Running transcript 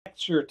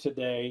lecture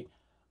today,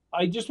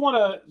 I just want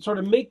to sort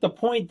of make the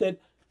point that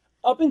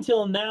up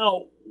until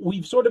now,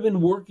 we've sort of been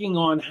working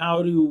on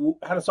how to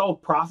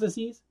solve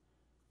processes,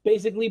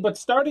 basically. But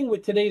starting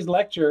with today's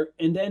lecture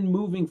and then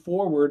moving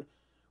forward,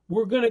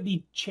 we're going to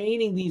be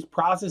chaining these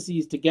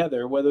processes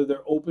together, whether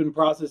they're open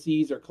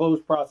processes or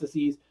closed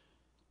processes,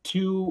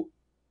 to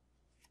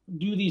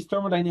do these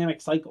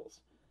thermodynamic cycles.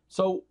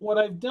 So what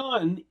I've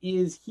done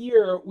is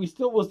here we'll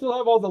still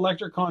have all the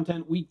lecture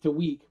content week to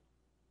week,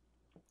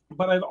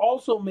 but I've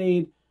also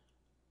made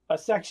a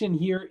section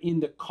here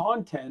in the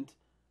content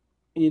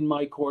in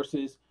my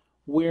courses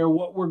where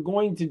what we're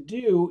going to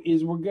do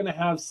is we're going to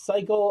have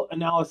cycle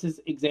analysis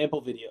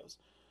example videos.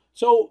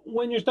 So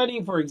when you're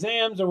studying for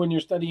exams or when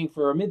you're studying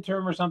for a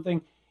midterm or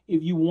something,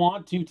 if you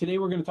want to, today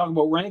we're going to talk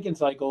about Rankine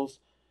cycles.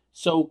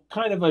 So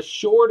kind of a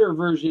shorter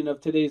version of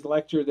today's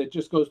lecture that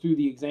just goes through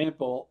the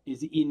example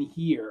is in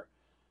here.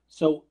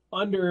 So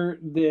under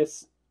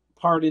this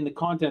part in the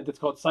content that's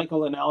called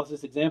cycle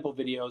analysis example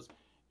videos,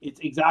 it's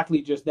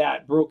exactly just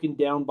that, broken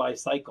down by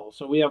cycle.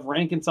 So we have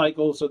Rankine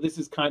cycles. So this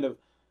is kind of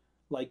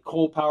like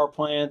coal power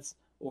plants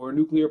or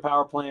nuclear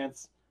power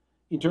plants,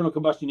 internal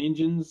combustion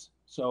engines,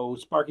 so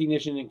spark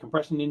ignition and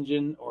compression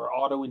engine or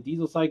auto and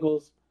diesel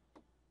cycles.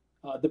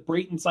 The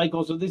Brayton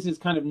cycle, so this is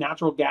kind of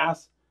natural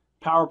gas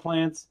power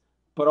plants,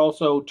 but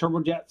also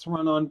turbojets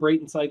run on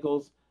Brayton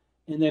cycles.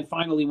 And then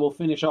finally, we'll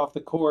finish off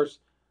the course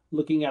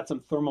looking at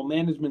some thermal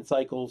management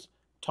cycles,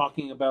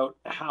 talking about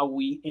how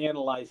we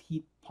analyze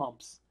heat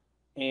pumps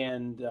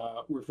and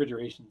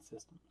refrigeration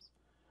systems.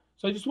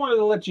 So I just wanted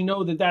to let you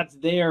know that that's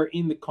there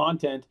in the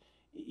content.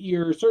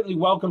 You're certainly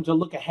welcome to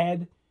look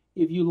ahead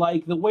if you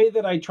like. The way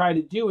that I try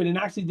to do it, and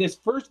actually this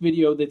first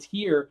video that's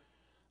here,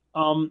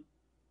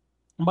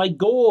 my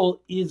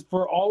goal is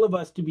for all of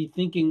us to be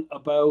thinking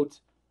about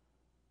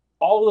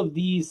all of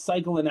these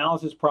cycle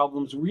analysis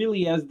problems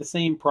really as the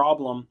same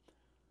problem,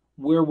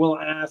 where we'll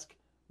ask,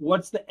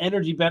 what's the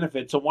energy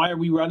benefit? So why are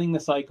we running the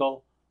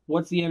cycle?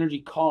 What's the energy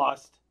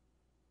cost?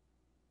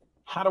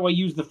 How do I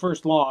use the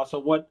first law? So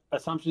what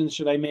assumptions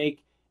should I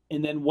make?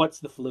 And then what's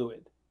the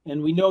fluid?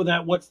 And we know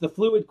that what's the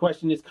fluid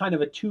question is kind of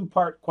a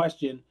two-part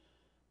question.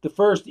 The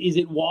first, is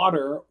it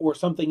water or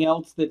something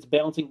else that's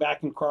bouncing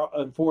back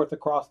and forth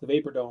across the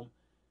vapor dome?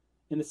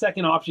 And the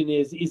second option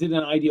is it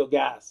an ideal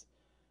gas?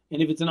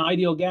 And if it's an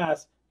ideal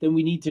gas, then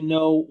we need to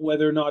know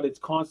whether or not it's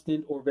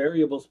constant or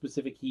variable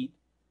specific heat.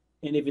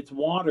 And if it's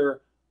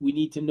water, we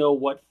need to know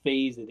what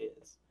phase it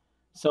is.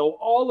 So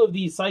all of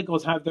these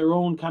cycles have their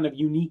own kind of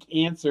unique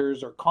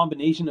answers or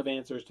combination of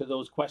answers to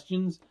those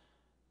questions.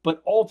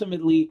 But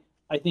ultimately,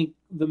 I think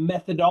the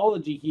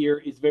methodology here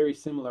is very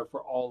similar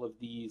for all of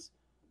these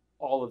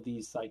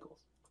cycles.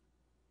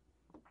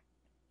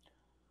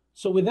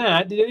 So with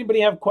that, did anybody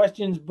have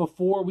questions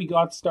before we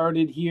got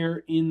started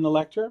here in the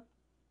lecture?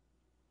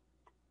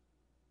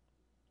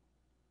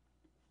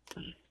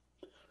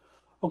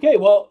 Okay,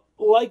 well,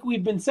 like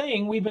we've been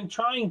saying, we've been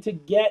trying to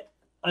get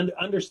an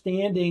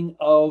understanding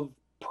of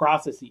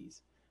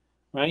processes,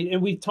 right?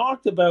 And we've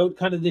talked about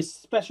kind of this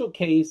special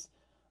case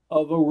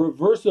of a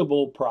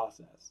reversible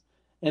process.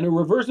 And a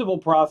reversible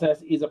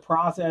process is a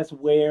process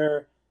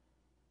where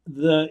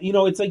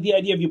it's like the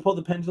idea of you pull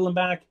the pendulum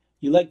back,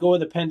 you let go of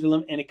the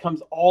pendulum, and it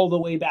comes all the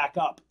way back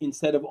up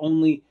instead of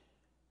only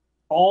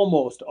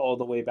almost all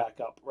the way back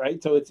up,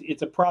 right? So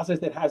it's a process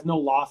that has no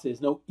losses,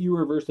 no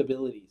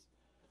irreversibilities.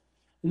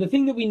 And the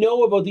thing that we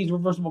know about these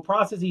reversible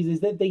processes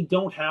is that they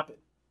don't happen.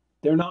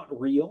 They're not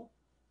real.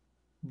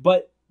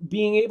 But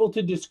being able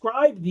to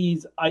describe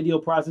these ideal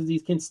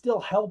processes can still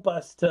help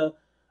us to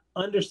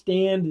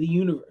understand the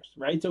universe,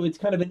 right? So it's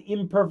kind of an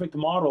imperfect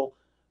model.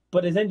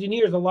 But as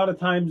engineers, a lot of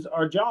times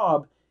our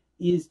job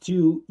is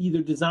to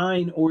either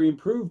design or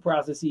improve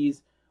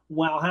processes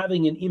while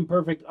having an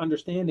imperfect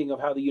understanding of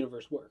how the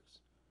universe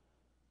works.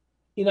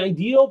 In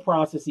ideal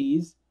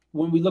processes,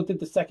 when we looked at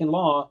the second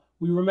law,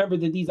 we remember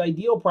that these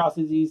ideal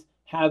processes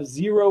have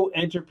zero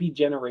entropy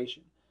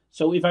generation.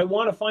 So if I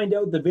want to find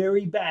out the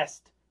very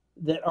best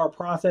that our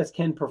process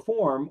can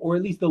perform, or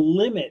at least the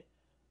limit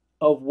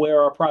of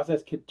where our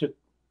process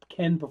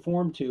can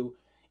perform to,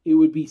 it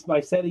would be by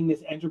setting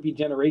this entropy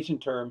generation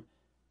term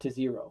to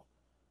zero.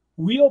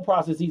 Real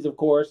processes, of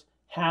course,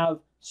 have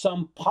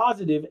some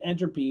positive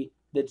entropy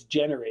that's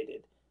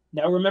generated.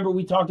 Now remember,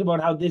 we talked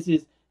about how this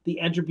is the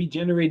entropy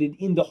generated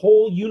in the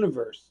whole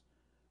universe,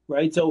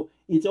 right? So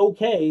it's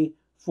okay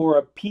for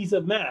a piece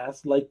of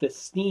mass, like the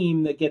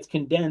steam that gets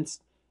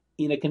condensed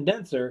in a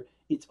condenser,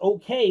 it's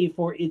okay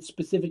for its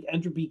specific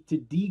entropy to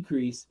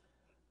decrease,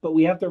 but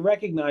we have to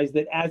recognize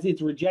that as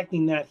it's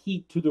rejecting that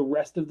heat to the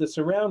rest of the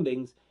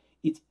surroundings,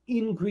 it's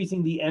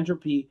increasing the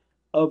entropy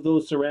of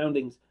those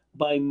surroundings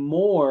by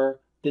more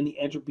than the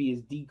entropy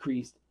is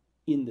decreased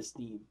in the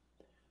steam.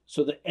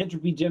 So the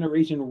entropy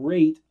generation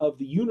rate of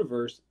the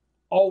universe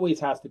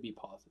always has to be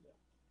positive.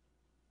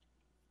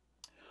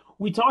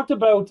 We talked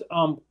about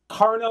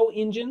Carnot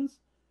engines,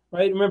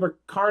 right? Remember,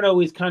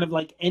 Carnot is kind of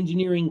like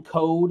engineering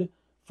code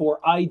for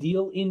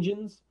ideal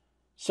engines.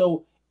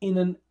 So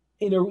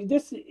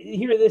this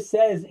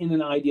says in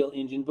an ideal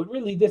engine, but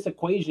really this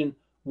equation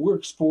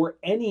works for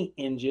any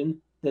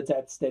engine that's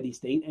at steady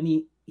state,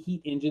 any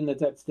heat engine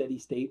that's at steady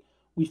state.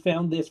 We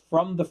found this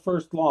from the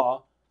first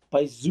law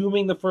by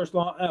zooming the first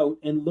law out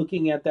and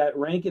looking at that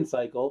Rankine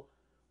cycle,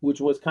 which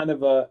was kind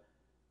of a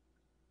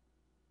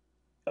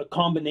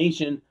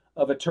combination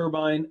of a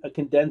turbine, a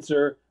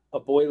condenser, a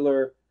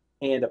boiler,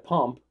 and a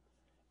pump.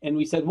 And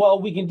we said,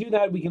 well, we can do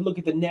that. We can look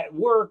at the net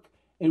work,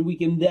 and we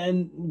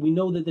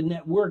know that the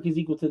net work is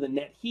equal to the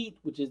net heat,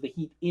 which is the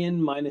heat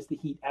in minus the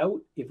heat out,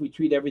 if we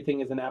treat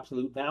everything as an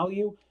absolute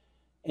value.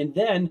 And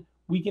then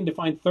we can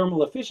define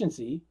thermal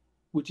efficiency,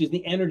 which is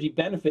the energy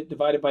benefit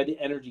divided by the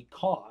energy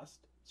cost.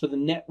 So the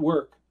net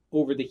work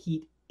over the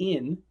heat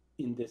in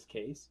this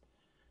case.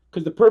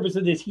 Because the purpose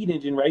of this heat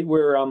engine, right,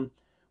 we're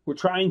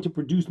trying to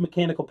produce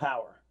mechanical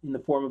power in the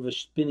form of a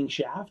spinning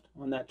shaft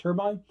on that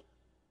turbine.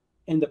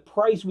 And the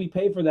price we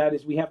pay for that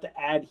is we have to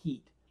add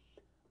heat.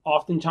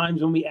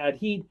 Oftentimes when we add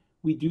heat,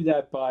 we do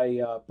that by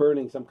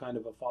burning some kind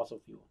of a fossil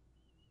fuel.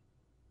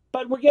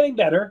 But we're getting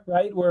better,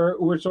 right?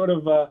 We're sort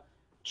of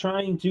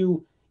trying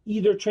to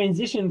either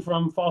transition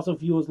from fossil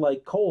fuels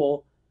like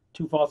coal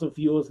to fossil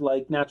fuels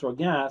like natural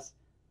gas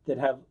that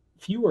have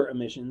fewer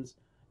emissions.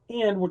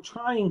 And we're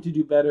trying to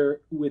do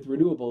better with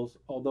renewables,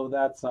 although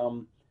that's,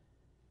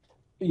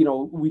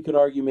 we could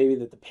argue maybe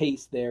that the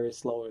pace there is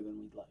slower than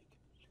we'd like.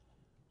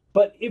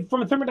 But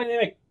from a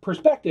thermodynamic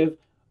perspective,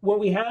 when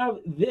we have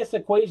this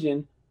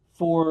equation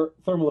for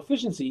thermal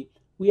efficiency,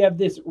 we have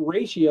this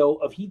ratio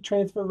of heat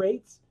transfer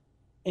rates.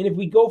 And if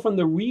we go from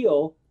the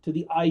real to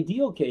the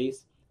ideal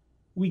case,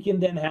 we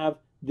can then have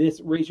this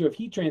ratio of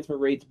heat transfer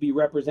rates be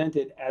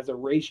represented as a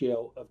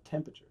ratio of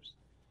temperatures.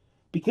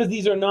 Because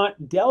these are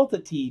not delta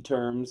T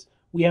terms,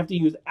 we have to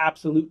use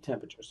absolute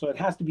temperature. So it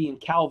has to be in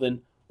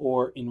Kelvin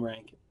or in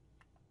Rankine.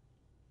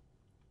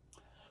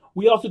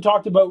 We also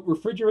talked about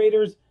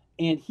refrigerators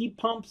and heat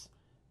pumps.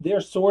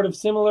 They're sort of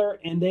similar,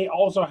 and they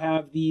also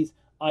have these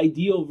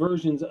ideal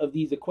versions of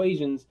these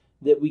equations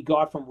that we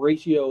got from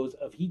ratios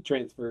of heat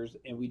transfers,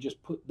 and we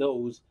just put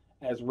those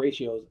as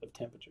ratios of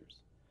temperatures.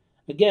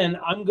 Again,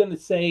 I'm going to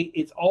say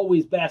it's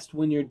always best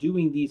when you're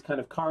doing these kind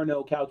of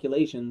Carnot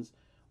calculations,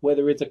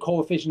 whether it's a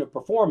coefficient of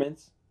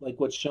performance, like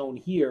what's shown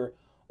here,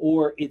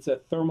 or it's a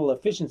thermal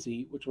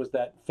efficiency, which was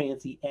that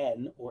fancy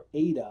N or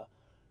eta,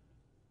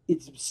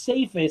 it's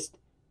safest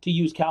to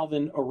use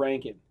Kelvin or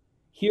Rankine.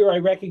 Here I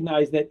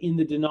recognize that in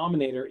the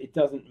denominator, it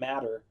doesn't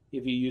matter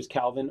if you use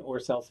Kelvin or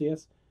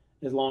Celsius,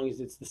 as long as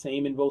it's the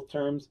same in both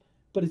terms,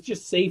 but it's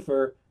just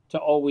safer to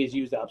always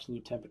use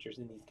absolute temperatures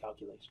in these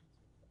calculations.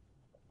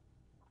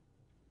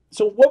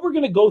 So what we're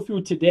going to go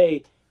through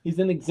today is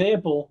an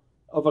example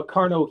of a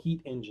Carnot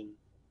heat engine.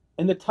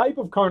 And the type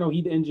of Carnot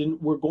heat engine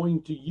we're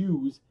going to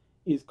use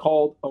is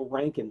called a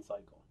Rankine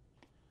cycle.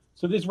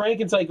 So this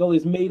Rankine cycle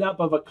is made up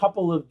of a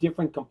couple of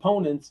different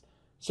components.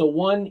 So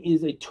one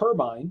is a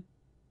turbine,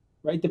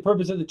 right? The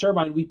purpose of the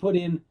turbine, we put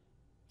in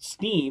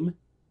steam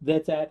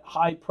that's at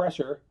high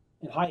pressure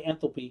and high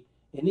enthalpy,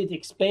 and it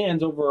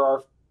expands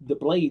over the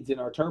blades in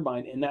our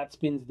turbine, and that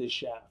spins this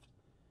shaft.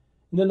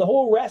 And then the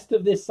whole rest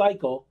of this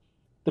cycle,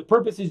 the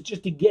purpose is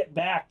just to get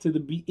back to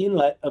the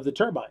inlet of the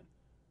turbine,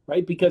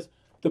 right? Because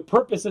the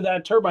purpose of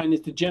that turbine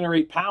is to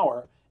generate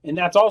power, and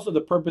that's also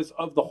the purpose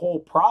of the whole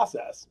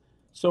process.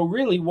 So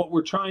really what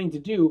we're trying to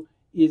do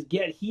is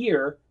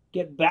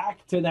get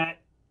back to that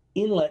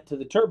inlet to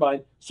the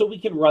turbine so we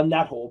can run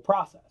that whole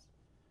process.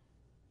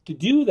 To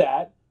do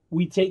that,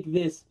 we take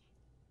this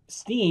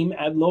steam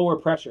at lower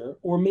pressure,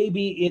 or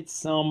maybe it's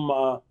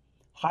some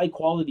high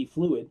quality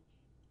fluid,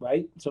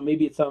 right? So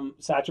maybe it's some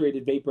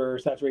saturated vapor or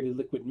saturated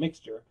liquid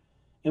mixture,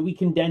 and we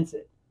condense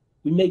it.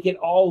 We make it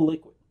all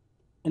liquid.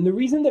 And the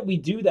reason that we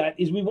do that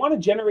is we want to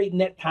generate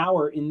net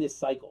power in this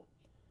cycle.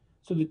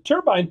 So the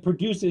turbine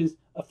produces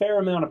a fair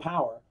amount of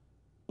power,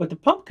 but the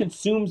pump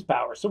consumes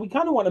power. So we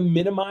kind of want to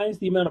minimize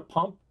the amount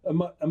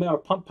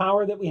of pump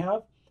power that we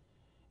have.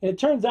 And it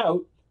turns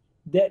out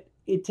that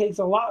it takes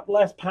a lot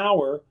less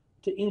power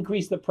to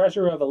increase the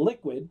pressure of a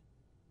liquid,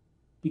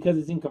 because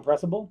it's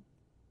incompressible,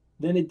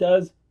 than it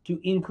does to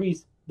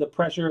increase the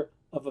pressure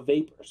of a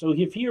vapor. So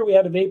if here we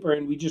had a vapor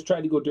and we just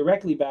tried to go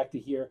directly back to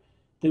here,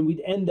 then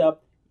we'd end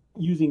up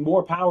using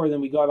more power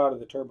than we got out of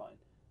the turbine.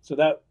 So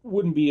that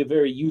wouldn't be a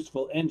very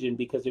useful engine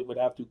because it would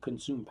have to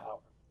consume power.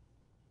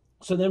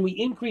 So then we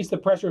increase the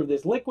pressure of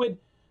this liquid,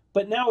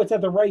 but now it's at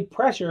the right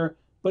pressure,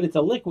 but it's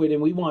a liquid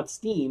and we want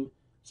steam.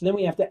 So then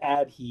we have to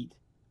add heat,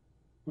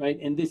 right?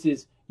 And this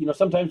is,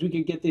 sometimes we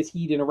could get this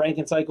heat in a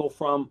Rankine cycle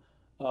from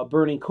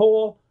burning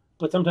coal,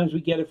 but sometimes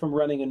we get it from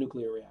running a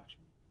nuclear reaction.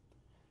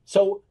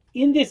 So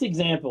in this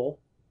example,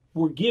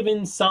 we're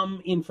given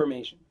some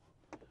information.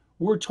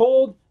 We're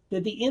told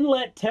that the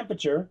inlet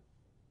temperature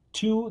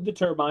to the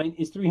turbine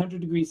is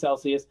 300 degrees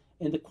Celsius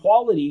and the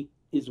quality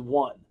is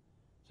 1.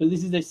 So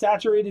this is a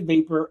saturated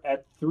vapor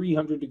at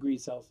 300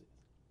 degrees Celsius.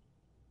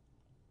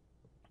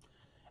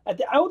 At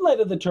the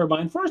outlet of the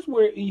turbine, first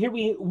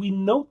we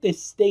note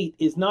this state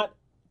is not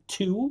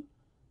 2,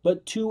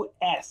 but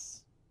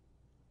 2s.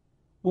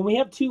 When we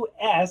have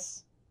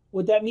 2s,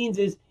 what that means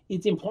is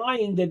it's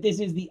implying that this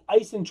is the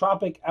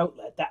isentropic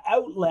outlet. The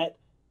outlet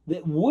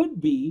that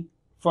would be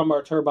from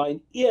our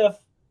turbine if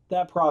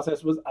that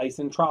process was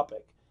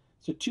isentropic.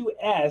 So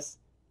 2S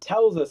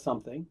tells us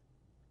something,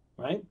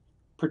 right?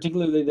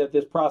 Particularly that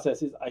this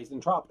process is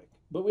isentropic.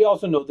 But we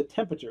also know the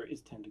temperature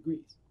is 10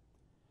 degrees.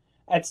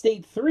 At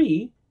state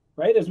 3,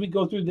 right, as we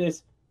go through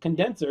this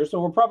condenser,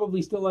 so we're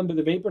probably still under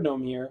the vapor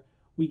dome here,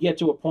 we get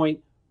to a point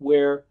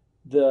where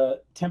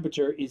the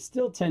temperature is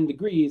still 10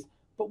 degrees,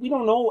 but we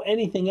don't know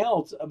anything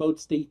else about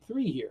state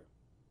 3 here.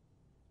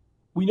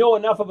 We know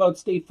enough about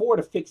state 4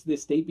 to fix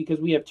this state because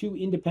we have two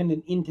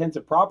independent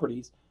intensive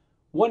properties.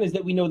 One is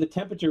that we know the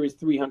temperature is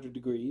 300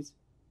 degrees.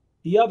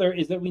 The other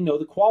is that we know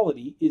the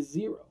quality is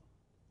 0.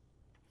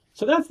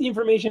 So that's the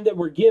information that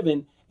we're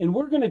given, and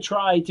we're going to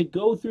try to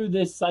go through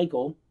this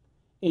cycle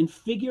and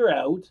figure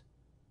out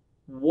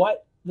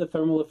what the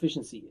thermal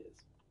efficiency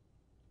is.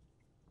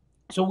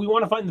 So we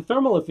want to find the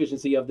thermal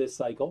efficiency of this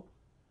cycle,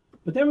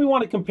 but then we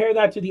want to compare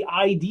that to the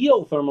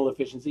ideal thermal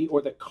efficiency,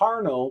 or the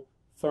Carnot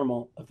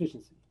thermal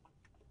efficiency.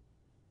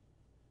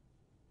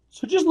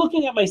 So just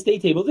looking at my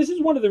state table, this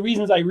is one of the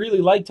reasons I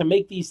really like to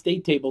make these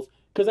state tables,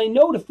 because I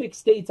know to fix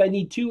states I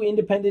need two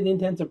independent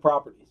intensive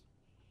properties.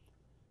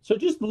 So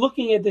just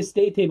looking at this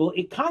state table,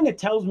 it kind of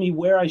tells me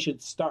where I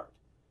should start,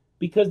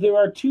 because there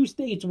are two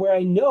states where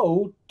I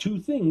know two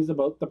things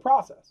about the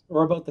process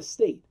or about the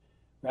state,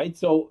 right?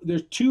 So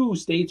there's two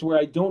states where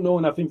I don't know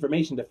enough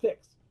information to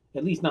fix,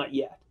 at least not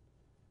yet,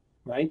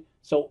 right?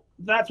 So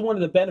that's one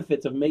of the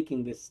benefits of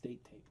making this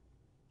state table.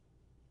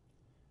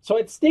 So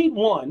at state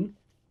 1,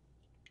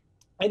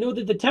 I know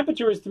that the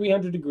temperature is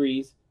 300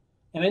 degrees,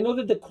 and I know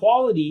that the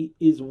quality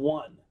is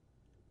 1.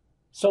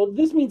 So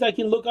this means I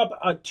can look up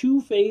a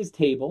two-phase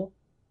table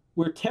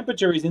where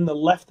temperature is in the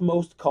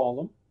leftmost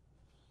column.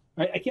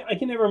 Right? I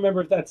can never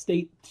remember if that's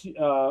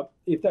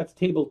if that's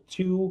table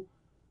 2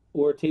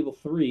 or table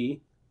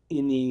 3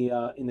 in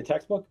the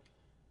textbook.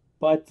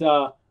 But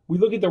we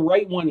look at the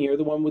right one here,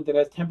 the one that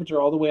has temperature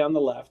all the way on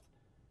the left,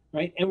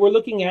 right? And we're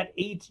looking at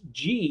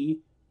Hg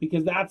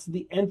because that's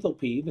the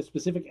enthalpy, the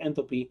specific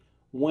enthalpy,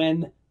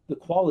 when the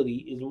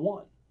quality is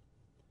 1.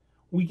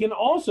 We can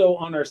also,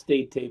 on our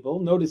state table,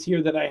 notice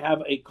here that I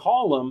have a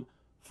column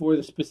for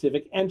the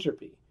specific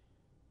entropy.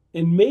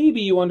 And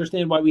maybe you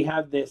understand why we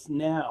have this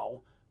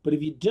now, but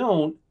if you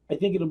don't, I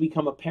think it'll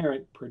become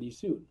apparent pretty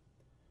soon.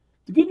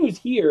 The good news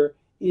here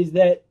is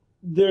that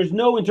there's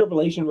no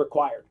interpolation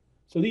required.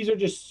 So these are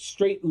just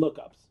straight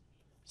lookups.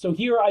 So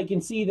here I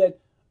can see that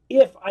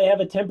if I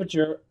have a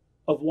temperature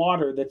of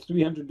water that's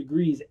 300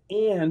 degrees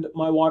and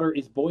my water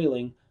is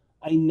boiling,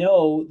 I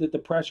know that the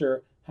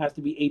pressure has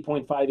to be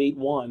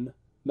 8.581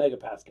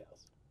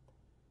 megapascals.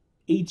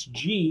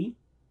 Hg,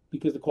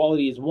 because the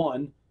quality is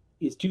 1,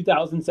 is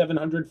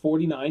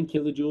 2,749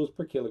 kilojoules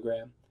per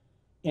kilogram.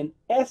 And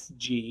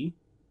Sg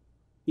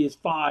is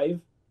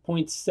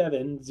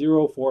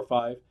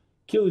 5.7045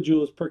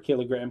 kilojoules per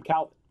kilogram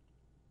Kelvin.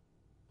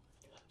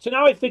 So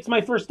now I fixed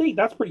my first state.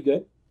 That's pretty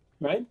good,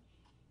 right?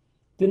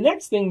 The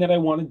next thing that I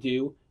want to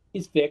do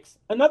is fix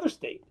another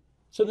state.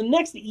 So the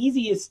next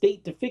easiest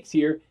state to fix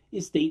here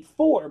is state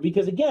 4,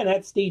 because again,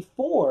 at state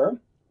 4,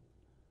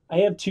 I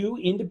have two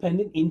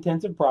independent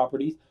intensive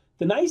properties.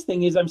 The nice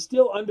thing is I'm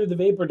still under the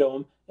vapor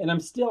dome and I'm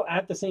still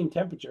at the same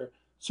temperature.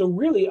 So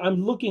really,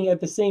 I'm looking at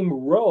the same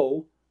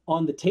row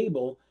on the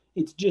table.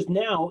 It's just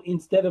now,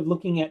 instead of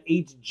looking at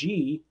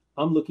Hg,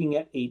 I'm looking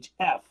at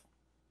Hf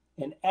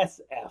and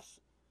Sf.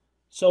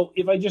 So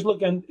if I just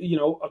look at,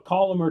 a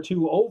column or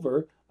two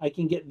over, I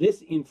can get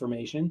this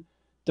information.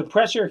 The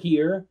pressure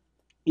here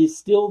is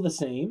still the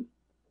same,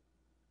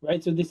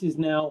 right? So this is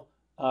now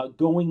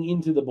going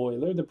into the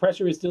boiler. The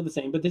pressure is still the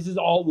same, but this is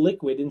all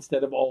liquid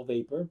instead of all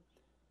vapor.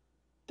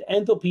 The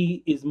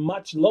enthalpy is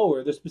much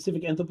lower. The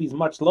specific enthalpy is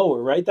much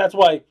lower, right? That's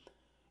why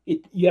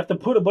you have to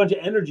put a bunch of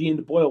energy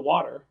into boil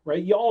water,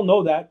 right? You all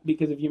know that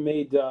because if you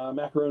made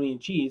macaroni and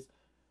cheese,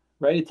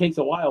 right? It takes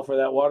a while for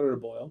that water to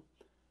boil.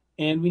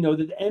 And we know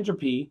that the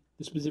entropy,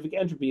 the specific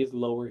entropy, is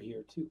lower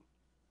here too.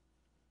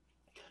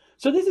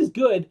 So this is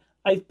good.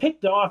 I've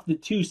picked off the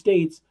two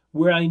states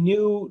where I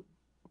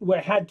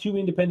had two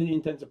independent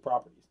intensive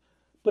properties.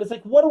 But it's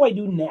like, what do I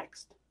do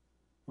next?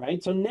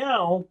 Right? So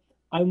now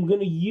I'm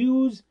going to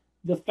use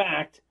the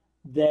fact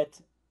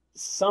that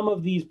some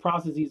of these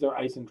processes are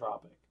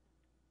isentropic.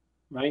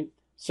 Right?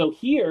 So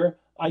here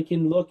I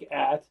can look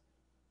at,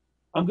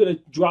 I'm going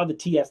to draw the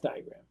TS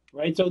diagram.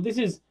 Right? So this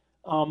is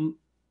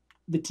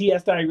the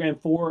TS diagram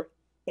for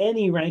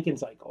any Rankine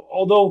cycle.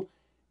 Although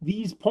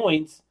these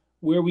points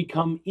where we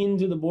come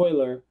into the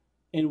boiler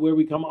and where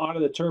we come out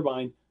of the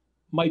turbine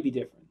might be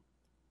different,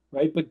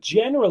 right? But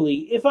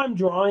generally, if I'm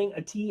drawing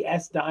a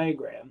TS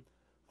diagram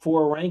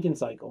for a Rankine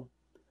cycle,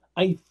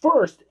 I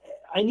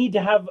need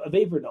to have a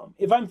vapor dome.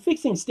 If I'm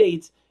fixing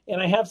states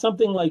and I have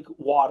something like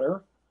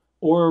water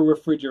or a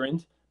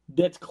refrigerant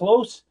that's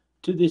close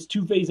to this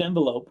two-phase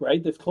envelope,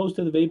 right, that's close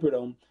to the vapor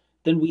dome,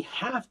 then we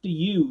have to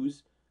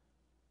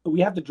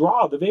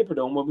draw the vapor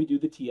dome when we do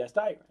the TS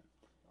diagram.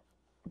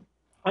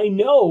 I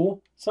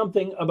know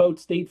something about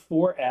state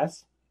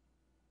 4S,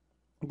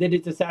 that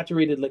it's a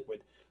saturated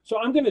liquid. So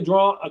I'm going to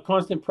draw a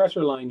constant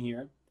pressure line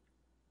here,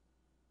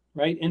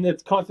 right? And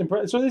that's constant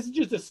pressure. So this is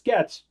just a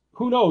sketch.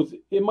 Who knows?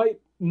 It might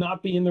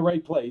not be in the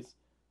right place,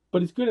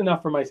 but it's good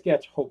enough for my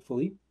sketch,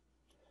 hopefully.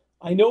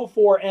 I know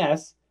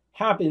 4s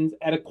happens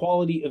at a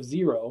quality of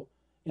 0,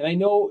 and I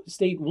know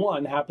state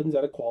 1 happens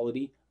at a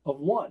quality of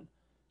 1.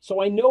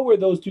 So I know where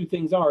those two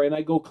things are, and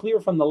I go clear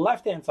from the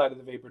left-hand side of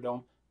the vapor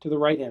dome to the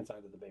right-hand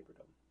side of the vapor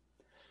dome.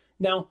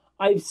 Now,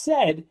 I've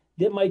said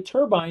that my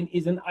turbine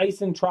is an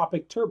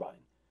isentropic turbine,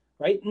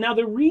 right? Now,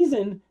 the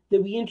reason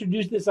that we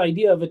introduced this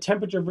idea of a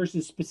temperature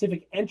versus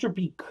specific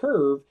entropy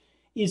curve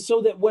is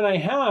so that when I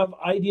have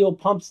ideal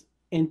pumps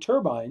and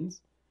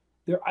turbines,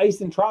 they're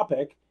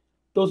isentropic.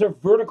 Those are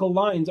vertical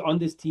lines on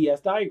this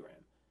TS diagram.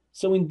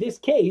 So in this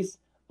case,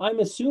 I'm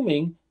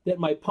assuming that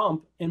my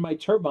pump and my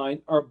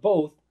turbine are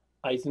both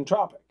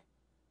isentropic.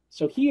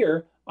 So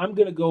here, I'm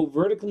going to go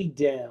vertically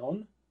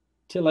down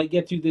till I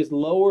get to this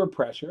lower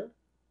pressure,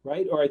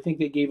 right? Or I think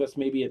they gave us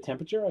maybe a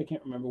temperature. I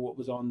can't remember what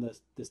was on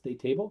the state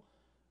table,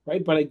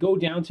 right? But I go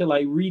down till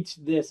I reach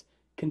this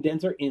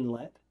condenser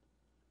inlet.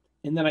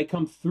 And then I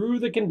come through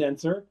the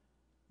condenser,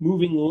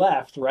 moving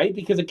left, right?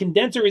 Because a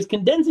condenser is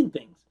condensing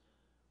things,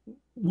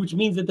 which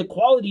means that the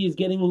quality is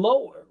getting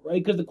lower,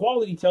 right? Because the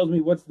quality tells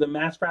me what's the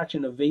mass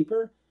fraction of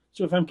vapor.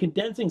 So if I'm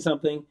condensing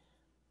something,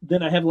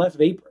 then I have less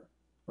vapor,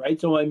 right?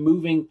 So I'm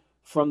moving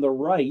from the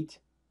right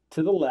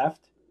to the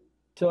left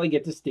till I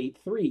get to state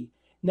 3.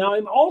 Now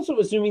I'm also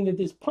assuming that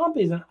this pump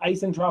is an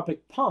isentropic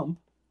pump.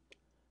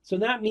 So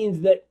that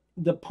means that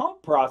the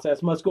pump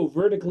process must go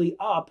vertically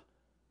up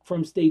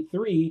from state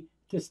 3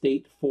 to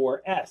state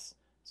 4s.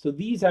 So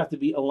these have to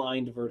be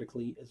aligned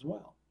vertically as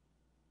well.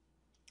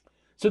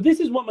 So this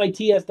is what my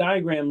TS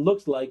diagram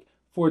looks like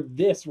for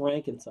this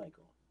Rankine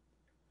cycle.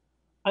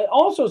 I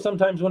also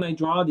sometimes when I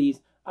draw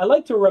these, I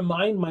like to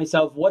remind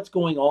myself what's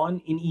going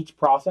on in each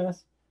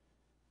process.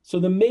 So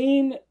the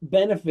main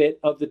benefit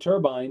of the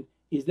turbine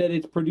is that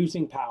it's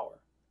producing power,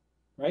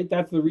 right?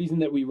 That's the reason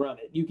that we run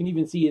it. You can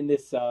even see in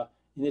this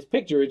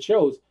picture, it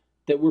shows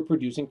that we're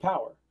producing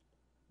power.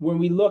 When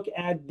we look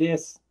at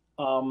this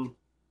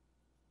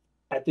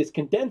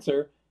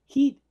condenser,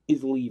 heat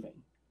is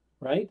leaving,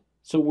 right?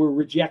 So we're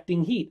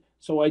rejecting heat.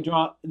 So I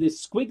draw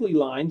this squiggly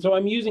line. So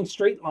I'm using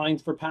straight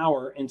lines for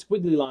power and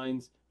squiggly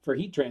lines for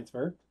heat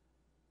transfer,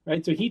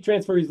 right? So heat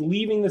transfer is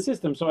leaving the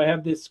system. So I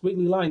have this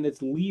squiggly line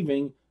that's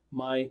leaving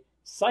my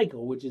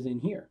cycle, which is in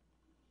here.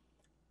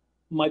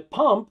 My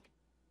pump,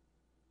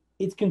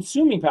 it's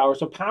consuming power.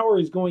 So power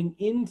is going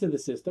into the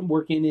system.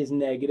 Work in is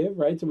negative,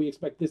 right? So we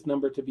expect this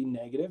number to be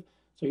negative.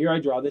 So here I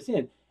draw this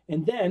in.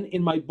 And then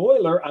in my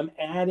boiler, I'm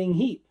adding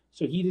heat.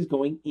 So heat is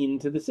going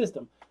into the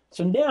system.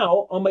 So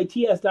now on my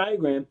TS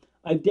diagram,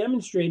 I've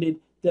demonstrated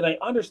that I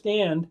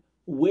understand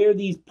where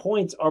these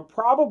points are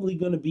probably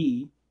going to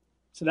be.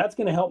 So that's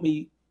going to help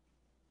me,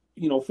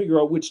 figure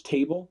out which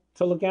table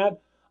to look at.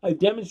 I've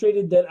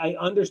demonstrated that I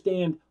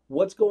understand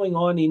what's going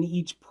on in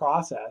each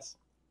process.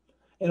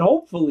 And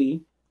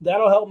hopefully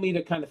that'll help me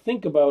to kind of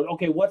think about,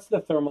 okay, what's the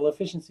thermal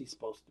efficiency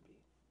supposed to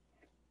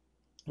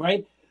be,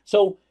 right?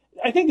 So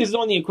I think this is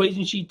on the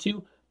equation sheet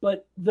too,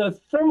 but the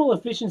thermal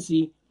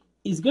efficiency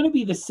is going to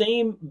be the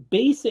same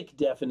basic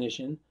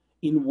definition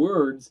in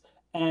words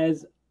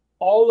as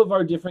all of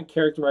our different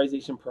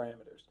characterization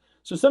parameters.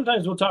 So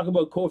sometimes we'll talk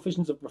about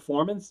coefficients of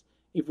performance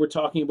if we're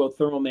talking about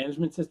thermal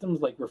management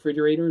systems like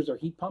refrigerators or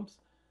heat pumps.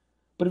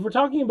 But if we're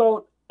talking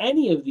about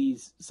any of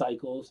these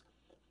cycles,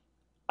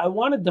 I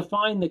want to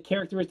define the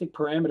characteristic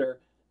parameter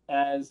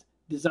as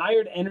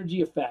desired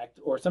energy effect,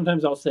 or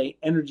sometimes I'll say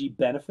energy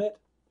benefit,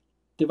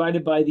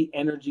 divided by the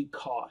energy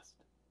cost.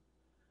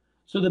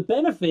 So the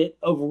benefit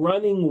of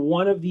running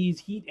one of these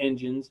heat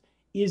engines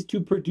is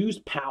to produce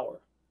power.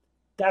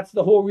 That's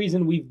the whole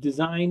reason we've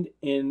designed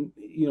and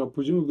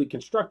presumably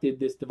constructed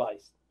this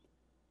device.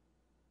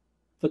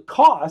 The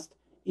cost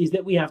is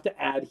that we have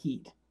to add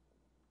heat,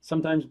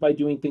 sometimes by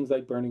doing things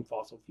like burning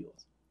fossil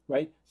fuels,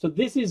 right? So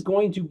this is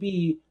going to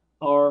be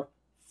our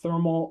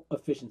thermal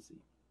efficiency.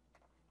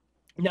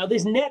 Now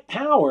this net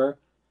power,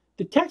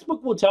 the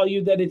textbook will tell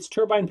you that it's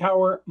turbine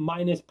power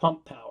minus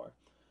pump power.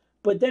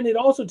 But then it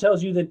also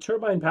tells you that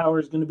turbine power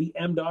is going to be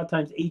m dot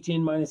times h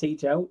in minus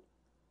h out.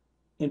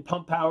 And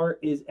pump power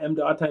is m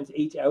dot times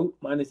h out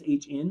minus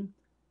h in.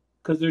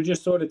 Because they're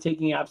just sort of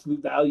taking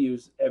absolute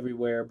values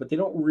everywhere, but they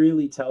don't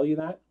really tell you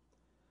that.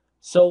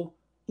 So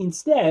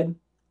instead,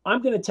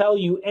 I'm going to tell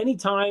you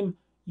anytime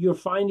you're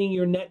finding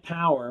your net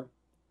power,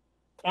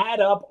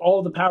 add up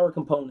all the power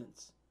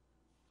components.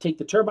 Take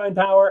the turbine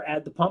power,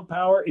 add the pump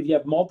power. If you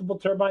have multiple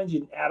turbines,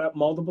 you add up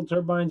multiple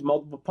turbines,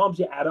 multiple pumps,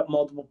 you add up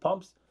multiple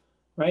pumps,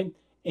 right?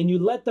 And you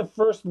let the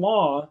first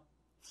law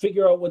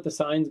figure out what the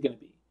sign's going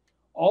to be.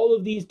 All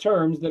of these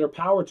terms that are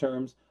power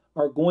terms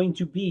are going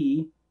to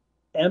be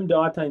m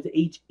dot times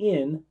h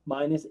in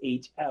minus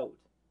h out.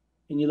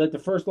 And you let the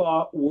first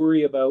law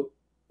worry about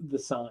the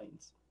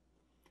signs.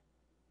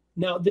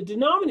 Now, the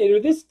denominator,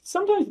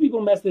 sometimes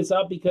people mess this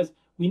up because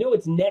we know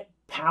it's net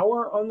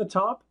power on the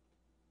top.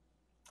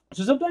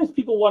 So sometimes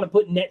people want to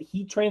put net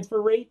heat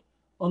transfer rate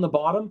on the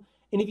bottom.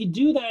 And if you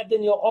do that,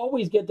 then you'll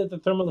always get that the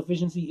thermal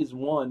efficiency is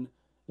 1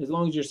 as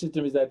long as your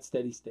system is at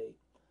steady state.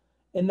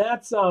 And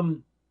that's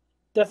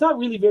not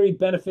really very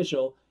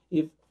beneficial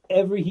if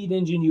every heat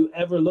engine you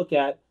ever look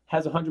at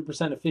has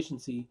 100%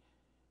 efficiency,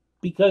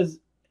 because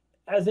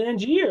as an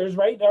engineers,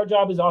 right, our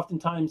job is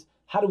oftentimes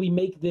how do we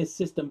make this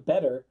system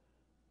better?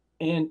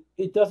 And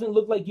it doesn't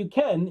look like you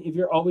can if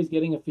you're always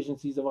getting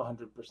efficiencies of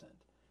 100%.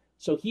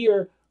 So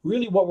here,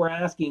 really what we're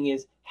asking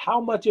is how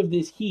much of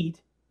this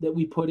heat that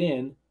we put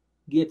in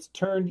gets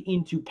turned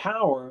into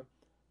power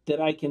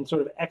that I can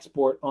sort of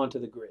export onto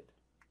the grid.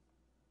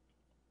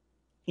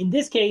 In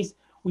this case,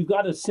 we've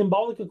got a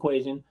symbolic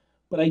equation,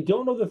 but I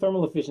don't know the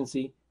thermal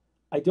efficiency,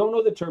 I don't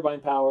know the turbine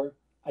power,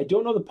 I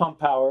don't know the pump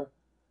power,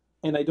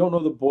 and I don't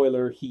know the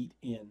boiler heat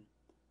in,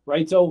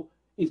 right? So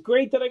it's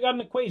great that I got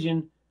an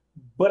equation,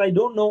 but I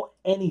don't know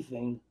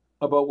anything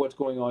about what's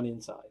going on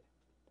inside,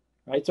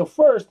 right? So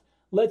first,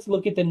 let's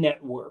look at the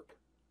net work.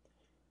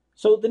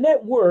 So the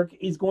net work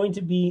is going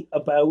to be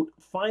about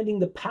finding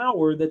the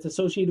power that's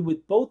associated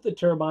with both the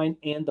turbine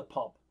and the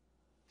pump.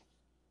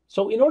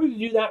 So in order to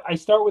do that, I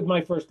start with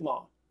my first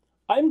law.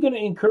 I'm going to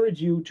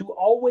encourage you to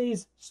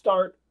always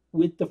start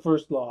with the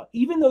first law,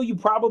 even though you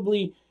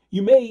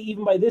may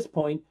even by this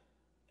point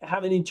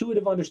have an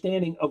intuitive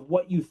understanding of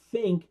what you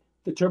think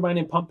the turbine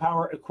and pump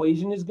power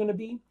equation is going to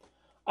be.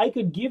 I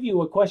could give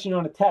you a question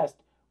on a test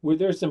where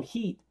there's some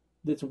heat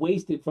that's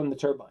wasted from the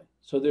turbine.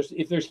 So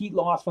if there's heat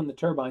loss from the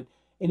turbine,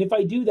 and if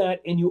I do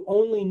that and you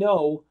only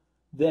know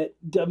that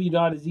W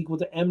dot is equal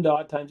to M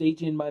dot times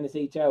H in minus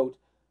H out,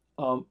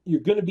 you're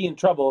going to be in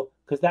trouble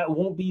because that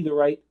won't be the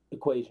right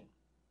equation,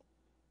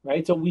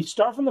 right? So we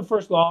start from the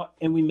first law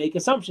and we make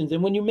assumptions.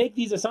 And when you make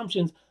these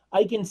assumptions,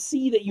 I can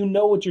see that you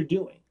know what you're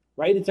doing,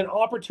 right? It's an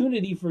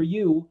opportunity for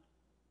you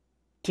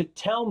to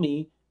tell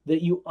me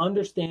that you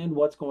understand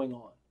what's going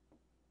on,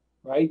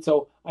 right?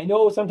 So I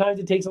know sometimes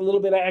it takes a little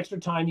bit of extra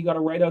time. You got to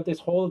write out this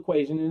whole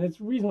equation and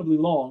it's reasonably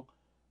long,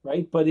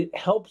 right? But it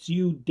helps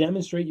you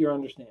demonstrate your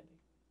understanding,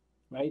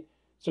 right?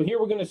 So here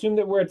we're going to assume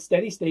that we're at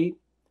steady state,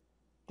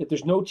 that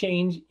there's no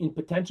change in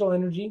potential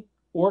energy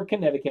or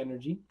kinetic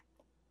energy,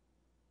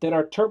 that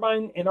our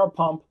turbine and our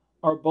pump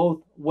are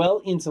both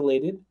well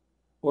insulated,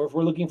 or if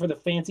we're looking for the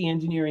fancy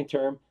engineering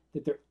term,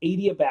 that they're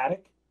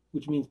adiabatic,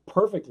 which means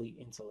perfectly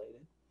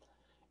insulated.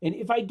 And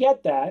if I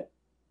get that,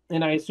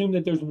 and I assume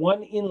that there's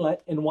one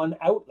inlet and one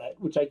outlet,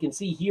 which I can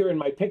see here in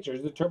my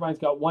pictures, the turbine's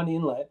got one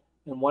inlet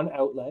and one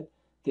outlet.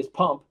 This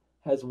pump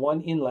has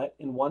one inlet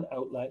and one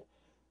outlet.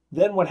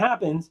 Then what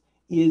happens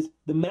is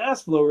the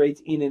mass flow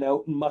rates in and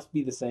out must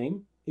be the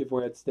same if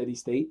we're at steady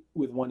state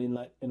with one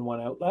inlet and one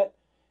outlet.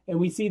 And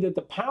we see that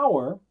the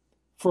power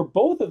for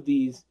both of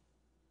these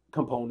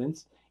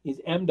components is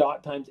M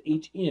dot times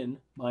H in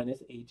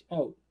minus H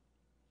out.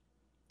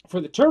 For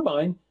the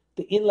turbine,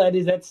 the inlet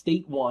is at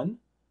state 1.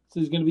 So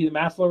there's going to be the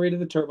mass flow rate of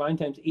the turbine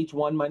times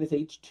H1 minus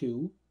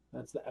H2.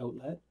 That's the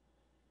outlet.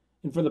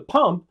 And for the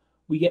pump,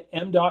 we get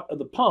M dot of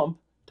the pump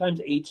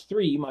times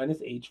H3 minus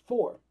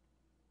H4.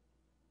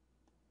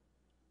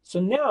 So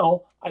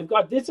now I've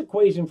got this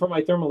equation for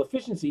my thermal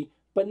efficiency,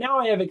 but now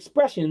I have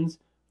expressions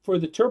for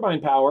the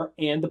turbine power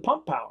and the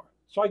pump power.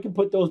 So I can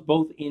put those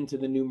both into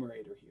the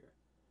numerator here.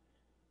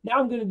 Now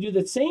I'm going to do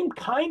the same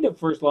kind of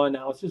first law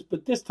analysis,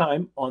 but this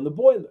time on the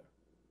boiler.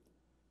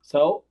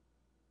 So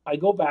I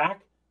go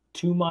back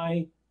to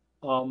my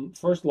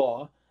first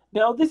law.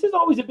 Now this is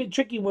always a bit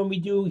tricky when we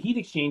do heat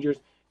exchangers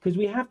because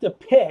we have to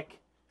pick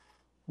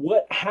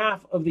what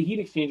half of the heat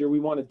exchanger we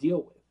want to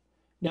deal with.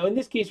 Now in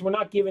this case, we're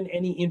not given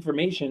any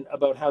information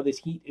about how this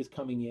heat is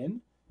coming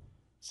in.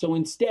 So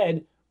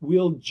instead,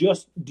 we'll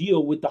just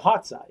deal with the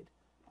hot side.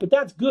 But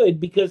that's good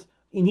because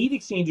in heat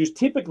exchangers,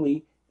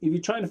 typically, if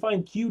you're trying to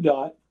find Q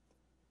dot,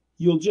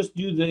 you'll just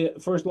do the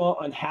first law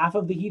on half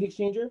of the heat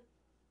exchanger.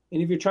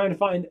 And if you're trying to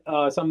find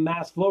some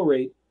mass flow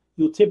rate,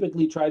 you'll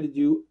typically try to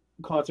do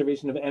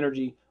conservation of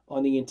energy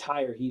on the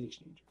entire heat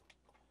exchanger.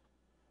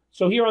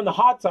 So here on the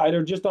hot side,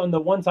 or just on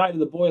the one side of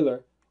the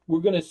boiler,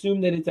 we're going to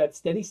assume that it's at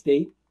steady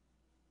state,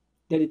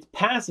 that it's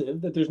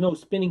passive, that there's no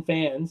spinning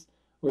fans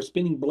or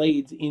spinning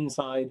blades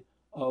inside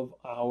of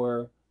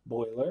our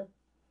boiler.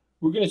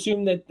 We're going to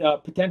assume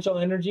that potential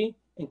energy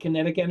and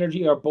kinetic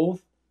energy are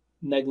both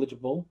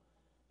negligible.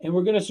 And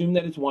we're going to assume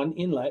that it's one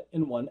inlet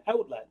and one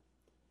outlet.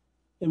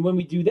 And when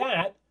we do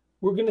that,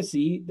 we're going to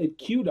see that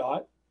Q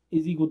dot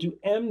is equal to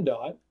M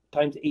dot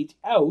times H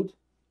out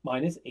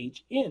minus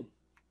H in.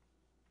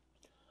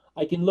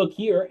 I can look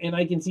here and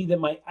I can see that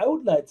my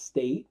outlet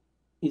state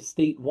is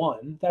state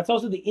 1. That's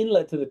also the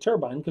inlet to the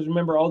turbine, because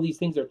remember, all these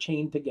things are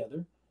chained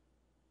together.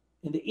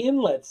 And the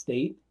inlet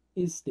state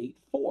is state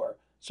 4.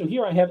 So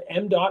here I have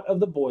M dot of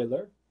the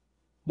boiler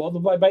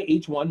multiplied by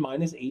H1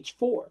 minus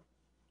H4.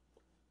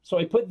 So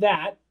I put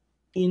that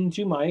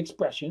into my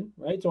expression,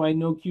 right? So I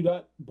know Q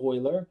dot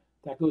boiler,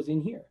 that goes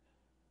in here.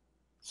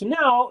 So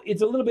now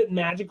it's a little bit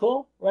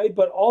magical, right?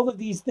 But all of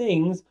these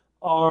things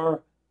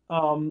are,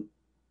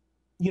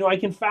 I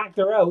can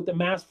factor out the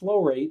mass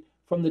flow rate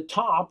from the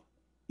top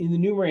in the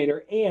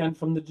numerator and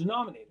from the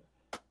denominator.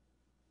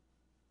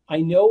 I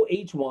know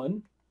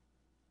H1,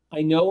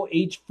 I know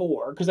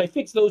H4, because I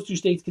fixed those two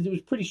states because it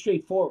was pretty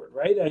straightforward,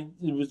 right?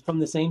 It was from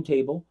the same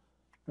table,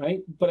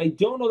 right? But I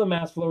don't know the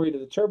mass flow rate of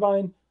the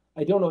turbine.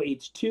 I don't know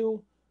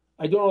H2.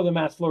 I don't know the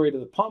mass flow rate of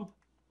the pump.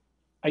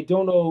 I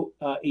don't know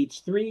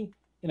H3,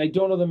 and I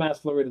don't know the mass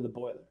flow rate of the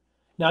boiler.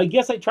 Now, I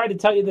guess I tried to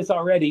tell you this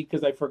already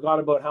because I forgot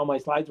about how my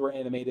slides were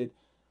animated.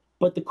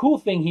 But the cool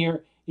thing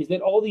here is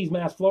that all these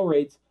mass flow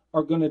rates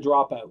are going to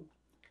drop out.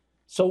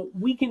 So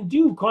we can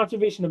do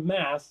conservation of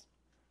mass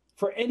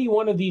for any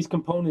one of these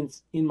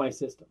components in my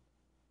system.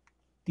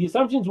 The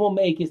assumptions we'll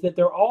make is that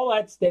they're all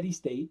at steady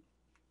state.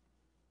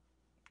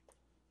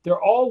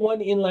 They're all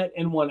one inlet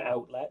and one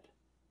outlet.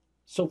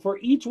 So for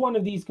each one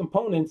of these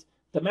components,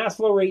 the mass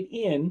flow rate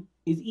in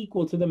is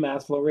equal to the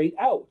mass flow rate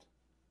out.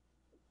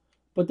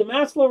 But the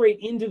mass flow rate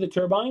into the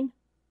turbine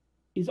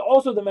is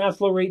also the mass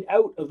flow rate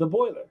out of the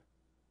boiler.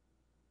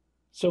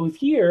 So if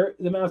here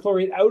the mass flow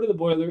rate out of the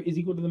boiler is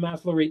equal to the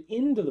mass flow rate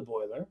into the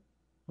boiler,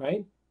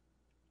 right?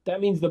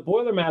 That means the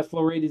boiler mass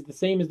flow rate is the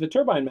same as the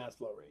turbine mass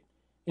flow rate.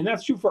 And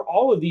that's true for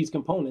all of these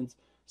components.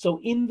 So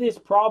in this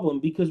problem,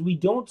 because we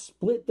don't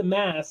split the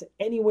mass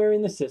anywhere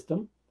in the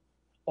system,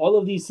 all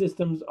of these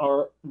systems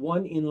are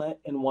one inlet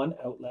and one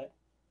outlet.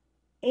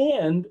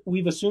 And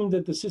we've assumed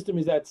that the system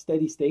is at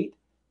steady state.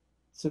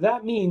 So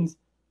that means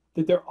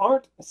that there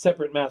aren't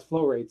separate mass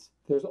flow rates.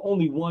 There's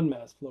only one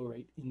mass flow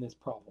rate in this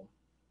problem.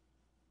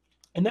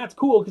 And that's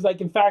cool because I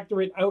can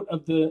factor it out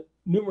of the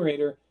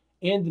numerator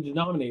and the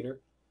denominator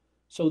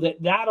so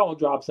that that all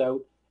drops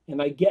out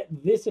and I get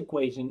this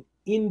equation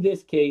in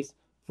this case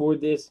for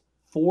this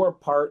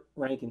 4-part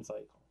Rankine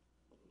cycle.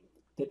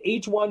 That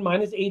H1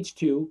 minus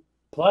H2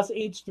 plus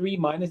H3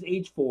 minus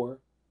H4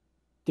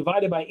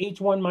 divided by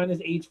H1 minus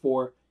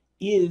H4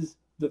 is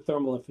the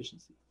thermal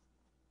efficiency.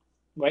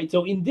 Right?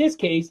 So in this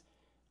case,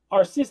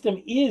 our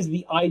system is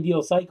the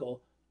ideal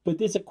cycle, but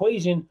this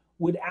equation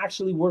would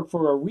actually work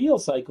for a real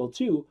cycle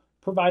too,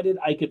 provided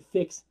I could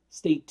fix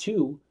state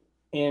 2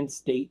 and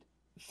state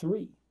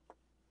 3.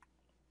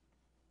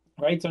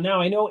 Right? So now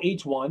I know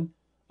H1,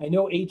 I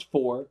know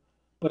H4,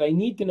 but I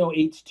need to know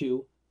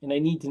H2 and I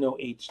need to know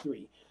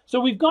H3. So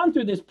we've gone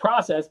through this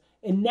process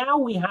and now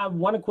we have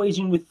one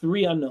equation with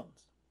 3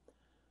 unknowns.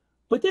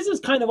 But this is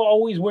kind of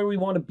always where we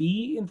want to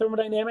be in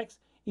thermodynamics,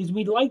 is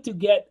we'd like to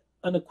get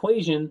an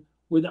equation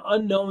where the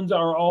unknowns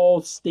are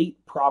all state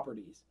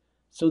properties.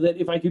 So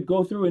that if I could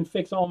go through and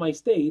fix all my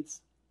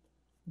states,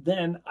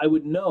 then I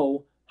would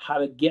know how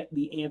to get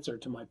the answer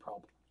to my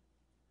problem.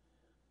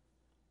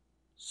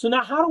 So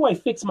now how do I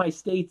fix my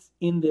states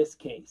in this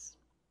case?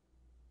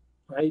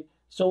 Right?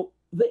 So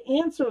the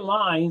answer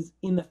lies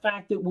in the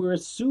fact that we're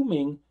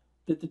assuming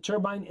that the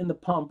turbine and the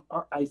pump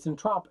are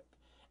isentropic.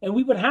 And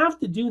we would have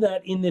to do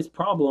that in this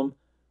problem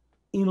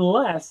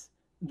unless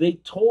they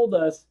told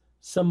us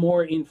some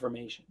more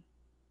information.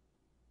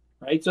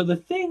 Right? So the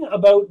thing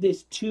about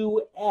this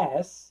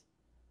 2S,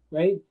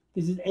 right?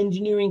 This is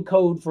engineering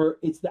code for,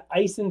 it's the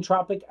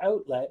isentropic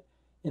outlet.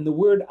 And the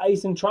word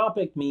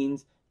isentropic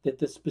means that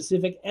the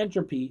specific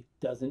entropy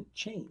doesn't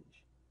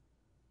change.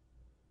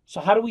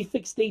 So how do we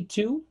fix state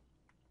 2?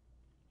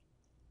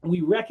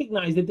 We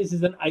recognize that this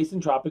is an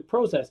isentropic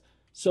process.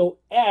 So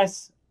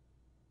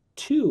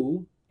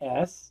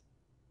S2S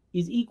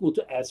is equal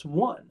to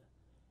S1.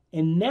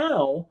 And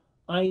now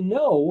I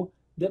know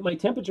that my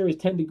temperature is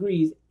 10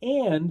 degrees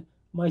and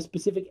my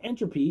specific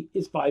entropy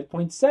is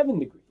 5.7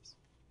 degrees.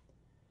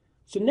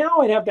 So now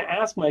I'd have to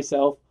ask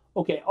myself,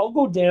 okay, I'll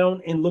go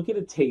down and look at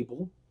a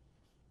table,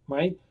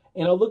 right?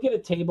 And I'll look at a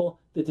table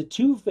that's a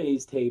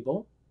 2-phase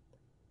table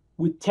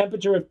with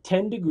temperature of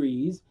 10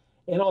 degrees,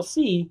 and I'll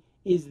see,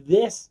 is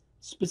this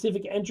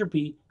specific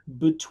entropy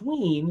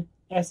between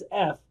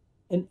SF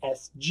and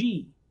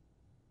SG?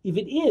 If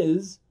it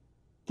is,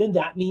 then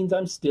that means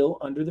I'm still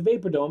under the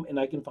vapor dome and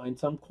I can find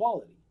some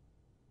quality.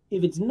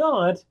 If it's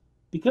not,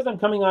 because I'm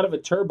coming out of a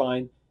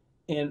turbine,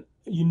 and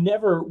you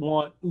never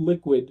want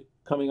liquid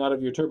coming out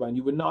of your turbine.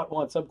 You would not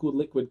want subcooled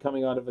liquid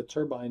coming out of a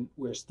turbine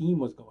where steam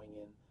was going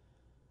in.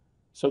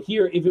 So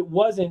here, if it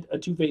wasn't a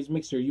 2-phase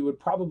mixture, you would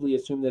probably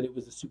assume that it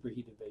was a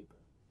superheated vapor.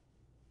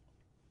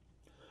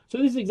 So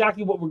this is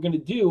exactly what we're going to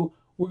do.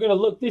 We're going to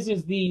look, this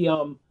is the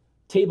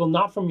table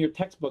not from your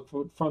textbook,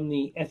 from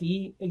the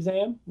FE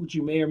exam, which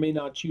you may or may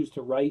not choose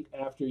to write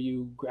after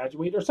you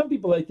graduate. Or some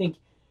people, I think,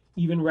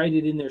 even write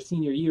it in their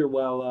senior year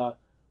while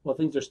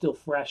things are still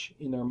fresh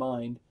in their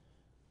mind,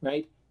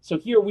 right? So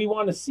here we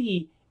want to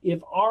see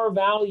if our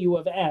value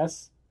of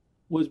S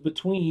was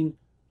between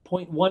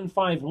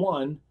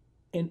 0.151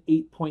 and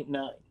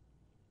 8.9.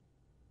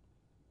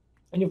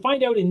 And you'll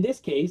find out in this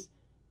case,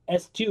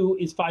 S2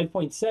 is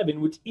 5.7,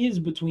 which is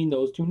between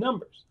those two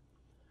numbers.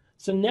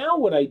 So now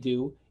what I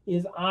do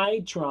is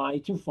I try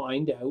to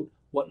find out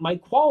what my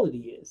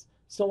quality is.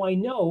 So I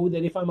know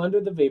that if I'm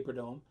under the vapor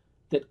dome,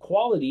 that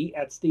quality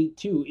at state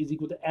 2 is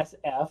equal to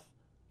SF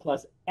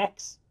plus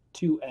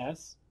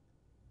X2S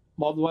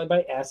multiplied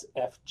by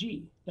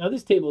SFG. Now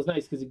this table is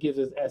nice because it gives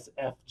us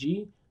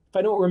SFG. If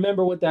I don't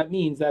remember what that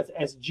means, that's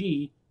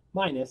SG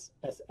minus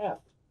SF.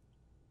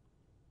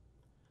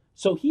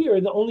 So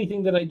here, the only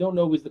thing that I don't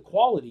know is the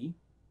quality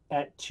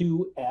at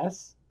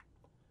 2S.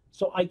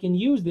 So I can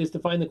use this to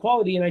find the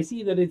quality, and I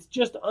see that it's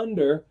just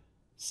under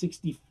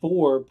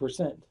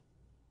 64%.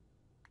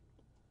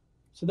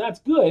 So that's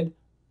good.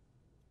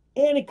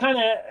 And it kind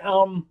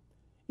of,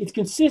 it's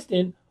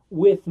consistent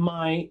with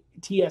my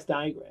TS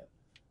diagram,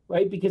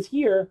 right? Because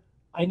here,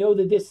 I know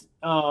that this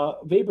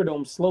vapor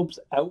dome slopes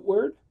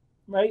outward,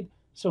 right?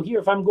 So here,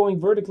 if I'm going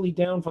vertically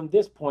down from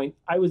this point,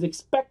 I was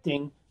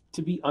expecting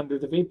to be under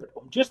the vapor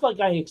dome. Just like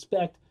I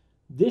expect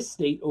this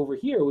state over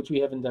here, which we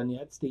haven't done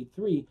yet, state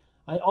 3,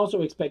 I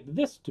also expect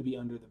this to be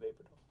under the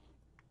vapor dome.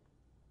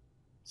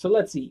 So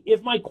let's see.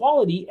 If my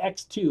quality,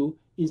 X2,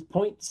 is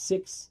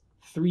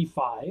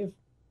 0.635,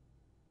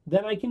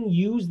 then I can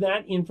use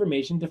that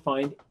information to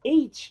find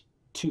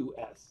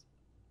H2S.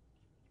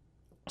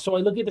 So I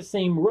look at the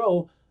same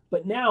row,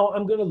 but now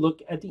I'm going to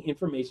look at the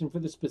information for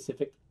the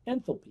specific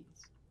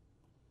enthalpies.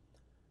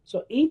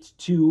 So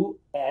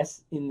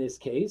H2S in this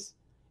case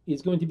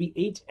is going to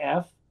be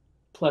HF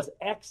plus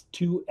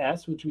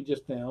X2S, which we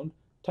just found,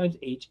 times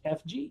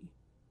HFG.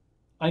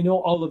 I know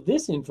all of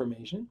this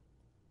information,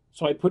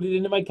 so I put it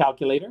into my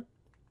calculator,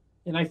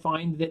 and I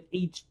find that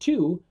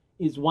H2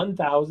 is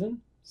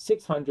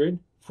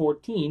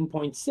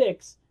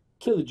 1,614.6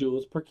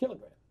 kilojoules per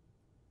kilogram.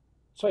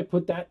 So I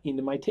put that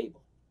into my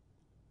table.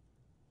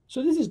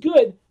 So this is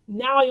good.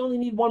 Now I only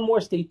need one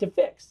more state to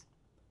fix,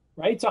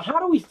 right? So how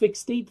do we fix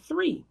state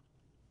 3?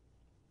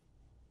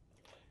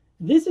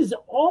 This is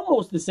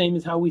almost the same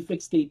as how we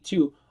fix state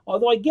 2,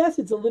 although I guess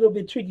it's a little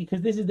bit tricky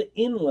because this is the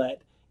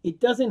inlet. It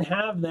doesn't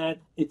have that,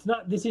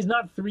 this is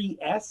not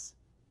 3S,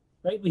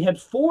 right? We had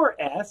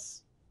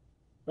 4S,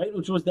 right,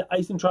 which was the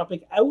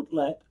isentropic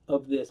outlet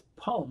of this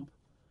pump.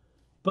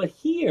 But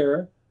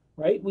here,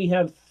 right, we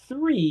have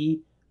 3,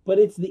 but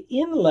it's the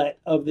inlet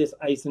of this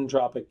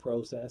isentropic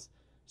process.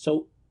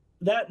 So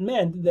that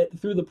meant that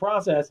through the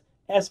process,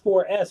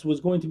 S4S was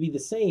going to be the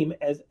same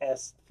as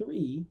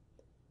S3.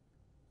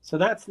 So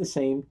that's the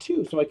same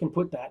too. So I can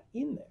put that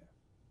in there,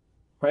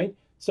 right?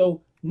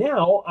 So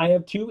now I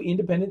have 2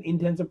 independent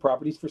intensive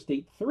properties for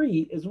state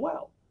 3 as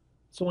well.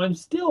 So I'm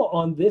still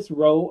on this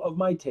row of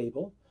my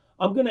table.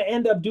 I'm going to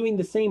end up doing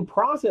the same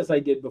process I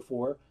did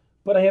before,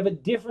 but I have a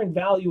different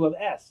value of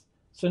S.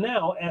 So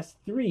now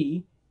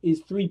S3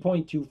 is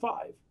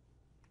 3.25.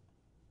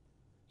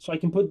 So I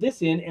can put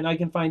this in and I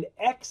can find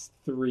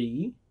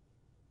X3,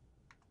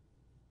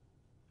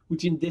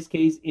 which in this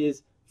case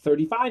is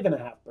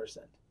 35.5%.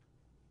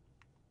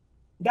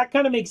 That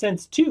kind of makes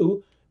sense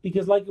too,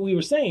 because like we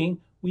were saying,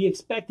 we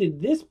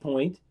expected this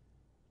point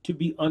to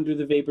be under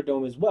the vapor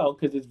dome as well,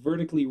 because it's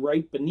vertically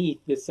right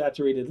beneath this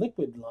saturated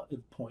liquid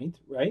point,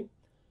 right?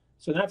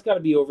 So that's got to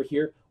be over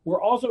here.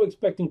 We're also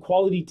expecting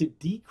quality to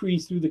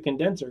decrease through the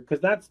condenser,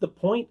 because that's the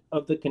point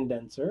of the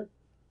condenser,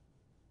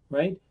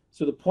 right?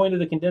 So the point of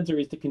the condenser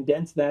is to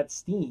condense that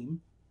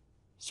steam.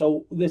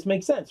 So this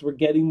makes sense. We're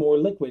getting more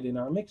liquid in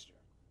our mixture.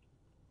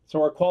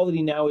 So our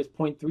quality now is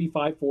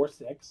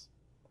 0.3546.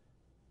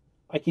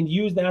 I can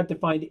use that to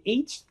find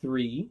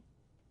H3.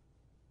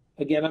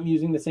 Again, I'm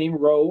using the same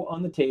row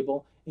on the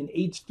table, and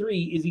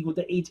H3 is equal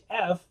to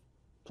HF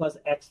plus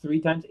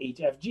X3 times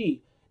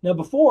HFG. Now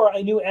before,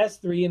 I knew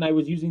S3, and I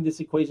was using this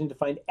equation to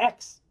find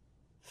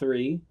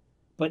X3,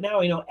 but now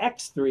I know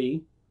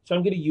X3, so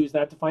I'm going to use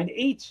that to find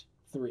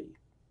H3.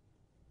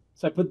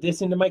 So I put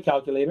this into my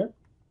calculator,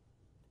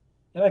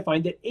 and I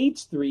find that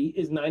H3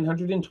 is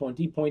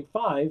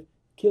 920.5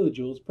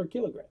 kilojoules per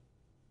kilogram.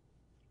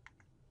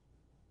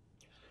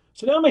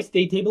 So now my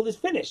state table is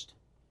finished,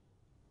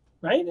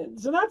 right?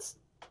 So that's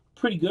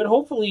pretty good.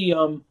 Hopefully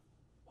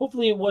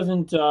it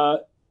wasn't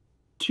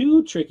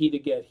too tricky to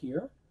get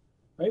here,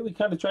 right? We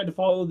kind of tried to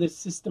follow this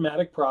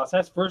systematic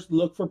process. First,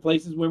 look for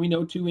places where we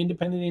know 2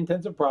 independent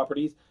intensive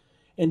properties.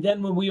 And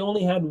then when we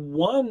only had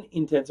 1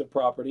 intensive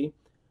property,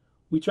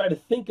 we try to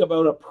think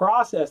about a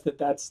process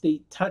that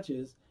state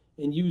touches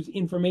and use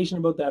information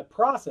about that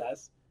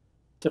process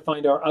to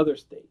find our other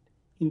state.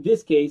 In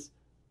this case,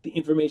 the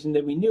information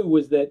that we knew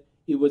was that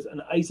it was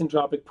an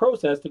isentropic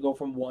process to go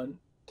from 1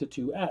 to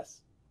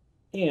 2S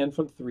and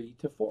from 3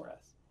 to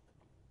 4S.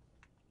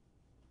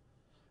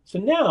 So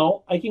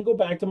now I can go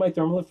back to my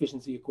thermal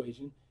efficiency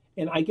equation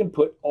and I can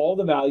put all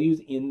the values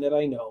in that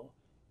I know.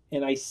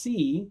 And I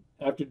see,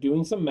 after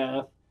doing some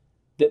math,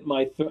 that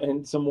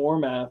and some more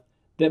math,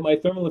 that my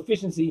thermal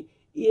efficiency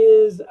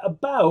is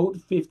about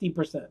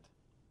 50%.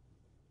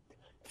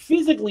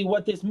 Physically,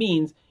 what this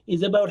means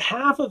is about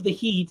half of the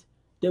heat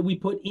that we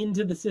put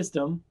into the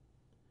system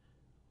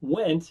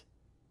went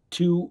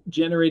to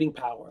generating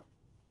power.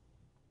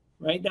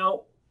 Right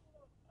now,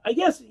 I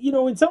guess,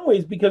 in some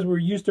ways, because we're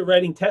used to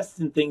writing tests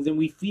and things, and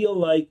we feel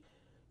like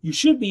you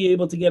should be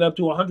able to get up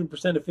to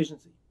 100%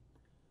 efficiency.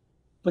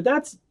 But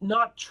that's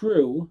not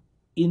true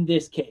in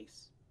this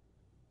case,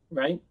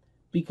 right?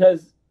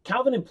 Because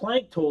Kelvin and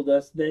Planck told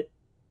us that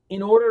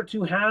in order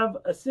to have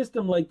a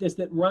system like this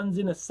that runs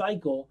in a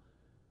cycle,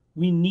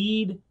 we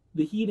need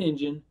the heat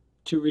engine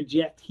to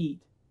reject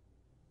heat.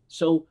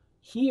 So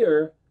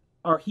here,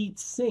 our heat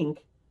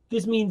sink.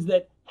 This means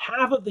that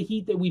half of the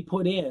heat that we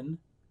put in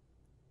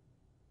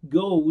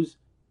goes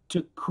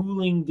to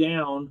cooling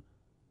down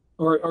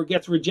or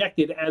gets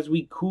rejected as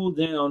we cool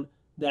down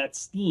that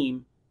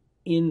steam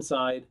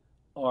inside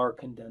our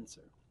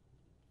condenser.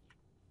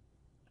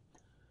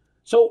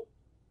 So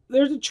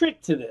there's a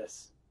trick to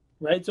this,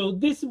 right? So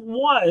this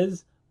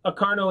was a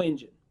Carnot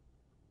engine,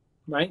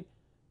 right?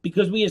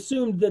 Because we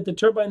assumed that the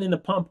turbine and the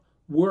pump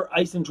were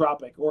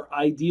isentropic or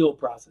ideal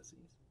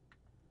processes,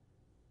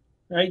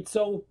 right?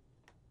 So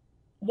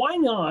why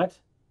not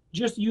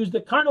just use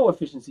the Carnot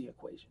efficiency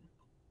equation,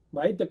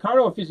 right? The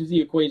Carnot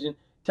efficiency equation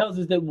tells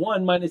us that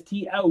 1 minus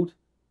T out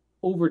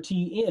over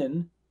T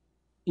in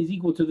is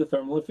equal to the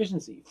thermal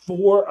efficiency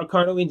for a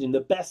Carnot engine, the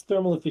best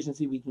thermal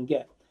efficiency we can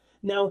get.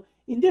 Now,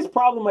 in this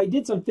problem, I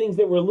did some things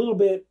that were a little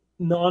bit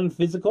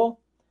non-physical.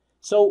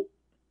 So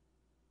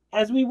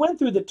as we went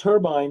through the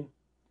turbine,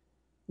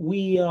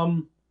 we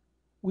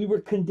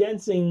were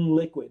condensing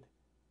liquid.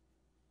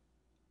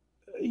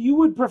 You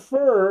would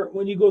prefer,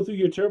 when you go through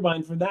your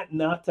turbine, for that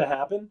not to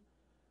happen,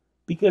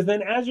 because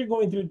then as you're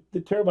going through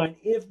the turbine,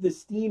 if the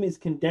steam is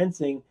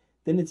condensing,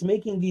 then it's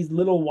making these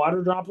little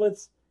water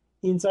droplets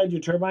inside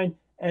your turbine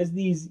as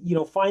these,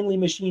 finely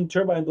machined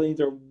turbine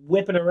blades are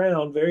whipping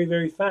around very,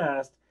 very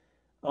fast.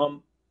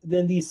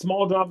 Then these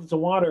small droplets of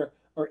water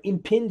are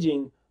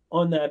impinging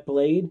on that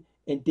blade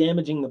and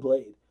damaging the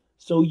blade.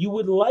 So you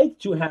would like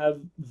to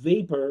have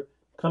vapor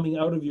coming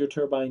out of your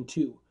turbine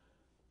too.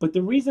 But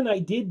the reason I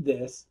did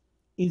this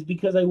is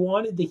because I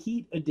wanted the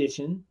heat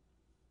addition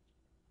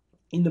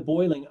in the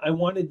boiling, I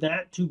wanted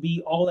that to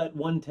be all at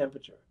one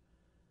temperature.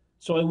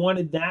 So I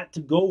wanted that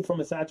to go from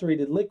a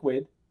saturated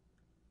liquid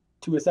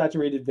to a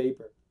saturated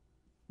vapor.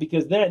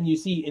 Because then you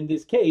see in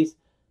this case,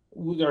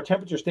 our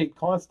temperature stayed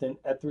constant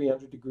at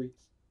 300 degrees.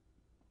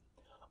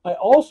 I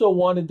also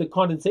wanted the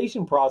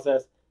condensation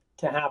process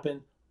to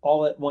happen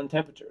all at one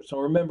temperature. So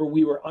remember,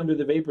 we were under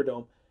the vapor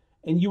dome,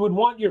 and you would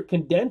want your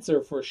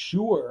condenser for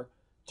sure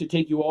to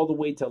take you all the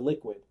way to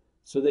liquid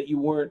so that you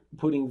weren't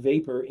putting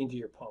vapor into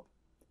your pump.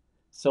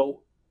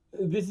 So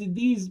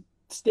these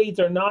states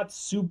are not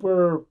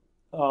super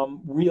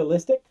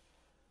realistic,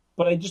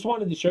 but I just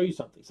wanted to show you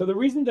something. So the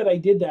reason that I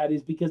did that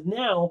is because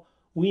now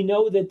we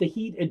know that the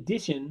heat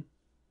addition,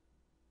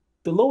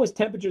 the lowest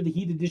temperature the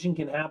heat addition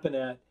can happen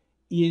at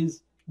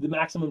is the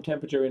maximum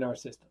temperature in our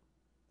system,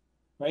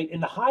 right?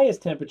 And the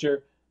highest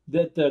temperature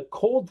that the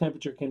cold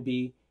temperature can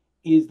be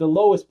is the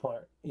lowest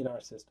part in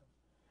our system.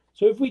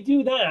 So if we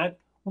do that,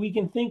 we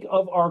can think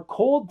of our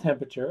cold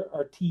temperature,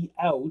 our T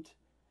out,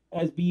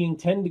 as being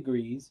 10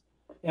 degrees,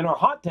 and our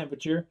hot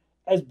temperature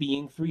as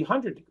being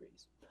 300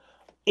 degrees.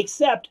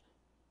 Except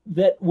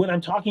that when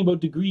I'm talking about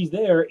degrees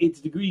there,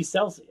 it's degrees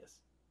Celsius,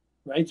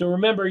 right? So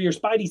remember, your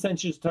spidey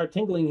senses start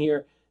tingling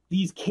here.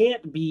 These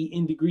can't be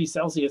in degrees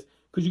Celsius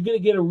because you're going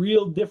to get a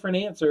real different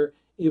answer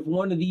if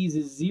one of these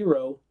is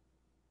 0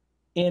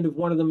 and if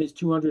one of them is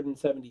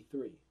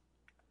 273.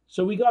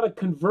 So we got to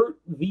convert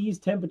these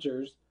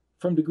temperatures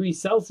from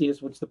degrees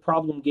Celsius, which the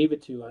problem gave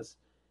it to us,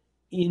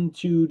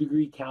 into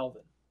degree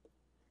Kelvin.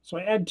 So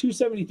I add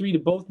 273 to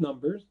both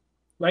numbers,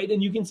 right?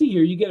 And you can see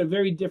here, you get a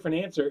very different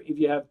answer if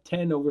you have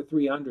 10 over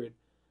 300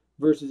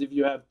 versus if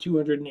you have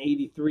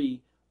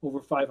 283 over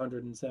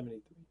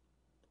 573.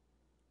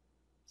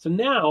 So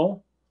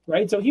now,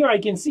 right, so here I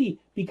can see,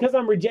 because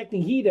I'm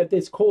rejecting heat at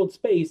this cold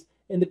space,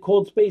 and the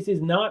cold space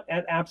is not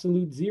at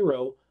absolute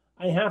 0,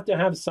 I have to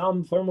have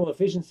some thermal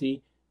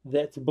efficiency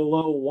that's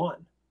below 1,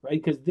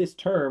 right? Because this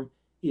term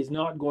is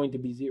not going to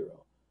be 0.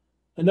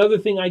 Another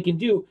thing I can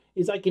do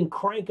is I can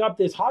crank up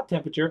this hot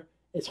temperature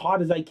as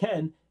hot as I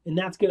can, and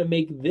that's going to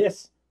make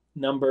this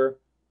number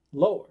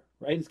lower,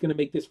 right? It's going to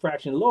make this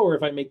fraction lower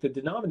if I make the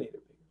denominator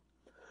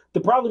bigger.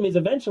 The problem is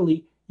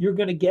eventually you're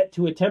going to get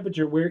to a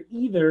temperature where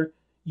either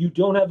you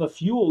don't have a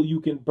fuel you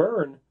can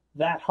burn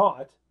that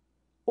hot,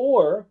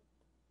 or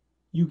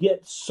you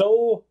get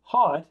so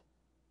hot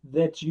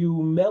that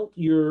you melt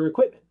your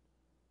equipment,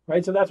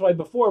 right? So that's why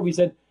before we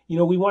said, we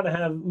want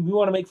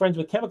to make friends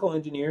with chemical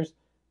engineers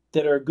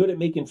that are good at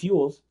making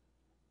fuels,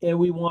 and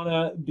we want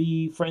to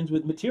be friends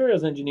with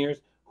materials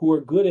engineers who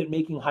are good at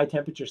making high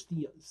temperature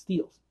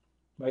steels,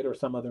 right, or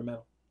some other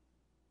metal.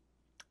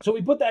 So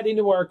we put that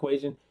into our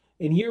equation,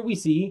 and here we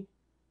see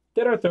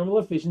that our thermal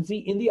efficiency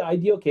in the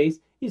ideal case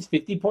is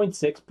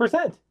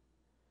 50.6%.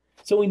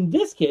 So in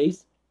this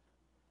case,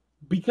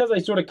 because I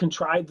sort of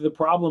contrived the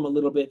problem a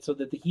little bit so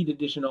that the heat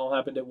addition all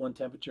happened at one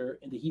temperature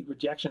and the heat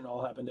rejection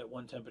all happened at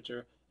one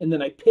temperature, and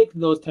then I picked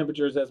those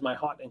temperatures as my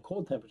hot and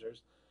cold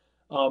temperatures,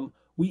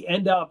 we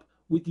end up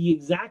with the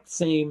exact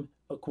same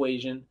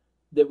equation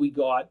that we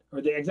got,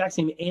 or the exact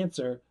same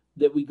answer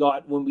that we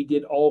got when we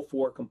did all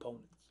 4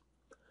 components.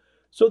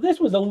 So this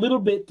was a little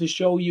bit to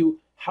show you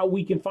how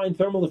we can find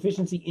thermal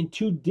efficiency in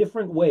 2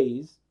 different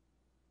ways.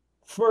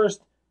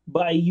 First,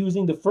 by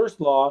using the first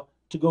law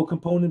to go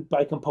component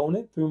by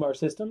component through our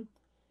system.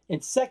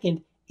 And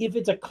second, if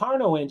it's a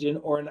Carnot engine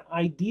or an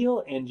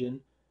ideal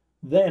engine,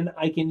 then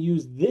I can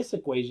use this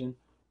equation,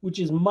 which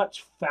is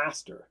much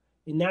faster.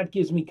 And that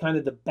gives me kind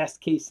of the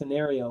best case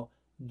scenario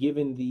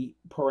given the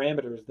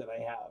parameters that I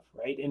have,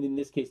 right? And in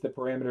this case, the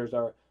parameters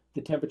are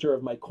the temperature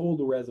of my cold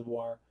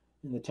reservoir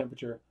and the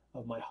temperature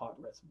of my hot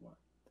reservoir.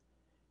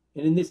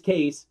 And in this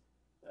case,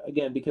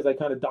 again, because I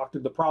kind of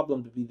doctored the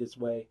problem to be this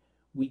way,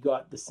 we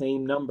got the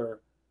same number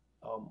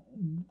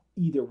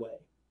either way,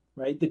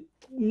 right? The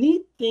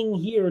neat thing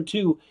here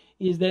too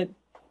is that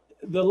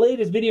the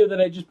latest video that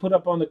I just put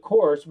up on the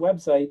course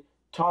website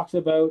talks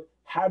about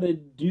how to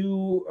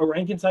do a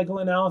Rankine cycle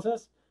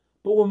analysis.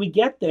 But when we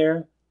get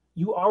there,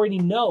 you already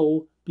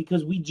know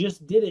because we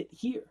just did it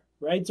here,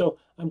 right? So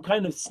I'm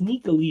kind of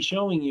sneakily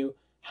showing you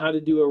how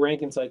to do a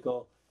Rankine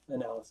cycle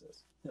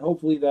analysis. And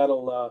hopefully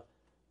that'll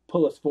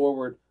pull us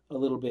forward a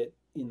little bit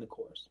in the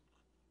course.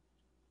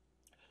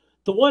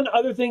 The one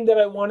other thing that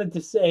I wanted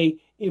to say,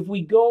 if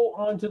we go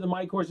onto the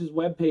My Courses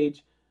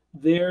webpage,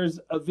 there's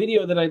a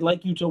video that I'd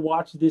like you to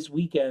watch this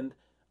weekend,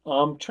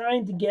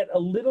 trying to get a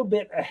little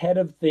bit ahead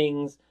of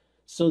things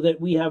so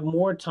that we have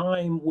more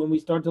time when we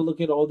start to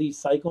look at all these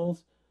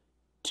cycles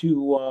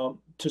to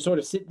sort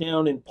of sit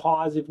down and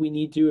pause if we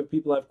need to, if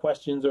people have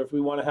questions, or if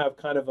we want to have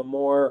kind of a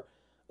more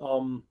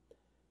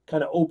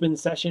kind of open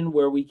session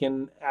where we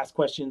can ask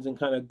questions and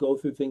kind of go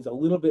through things a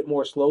little bit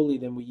more slowly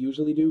than we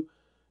usually do.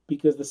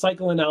 Because the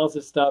cycle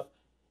analysis stuff,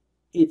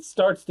 it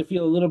starts to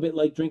feel a little bit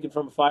like drinking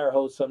from a fire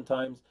hose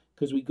sometimes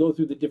because we go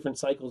through the different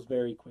cycles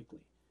very quickly.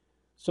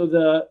 So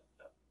the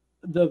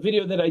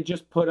video that I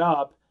just put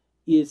up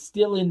is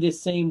still in this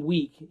same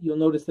week. You'll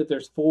notice that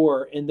there's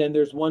 4, and then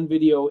there's one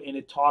video and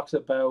it talks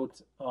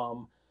about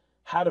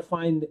how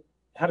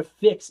to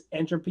fix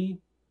entropy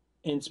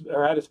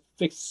or how to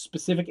fix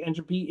specific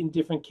entropy in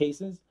different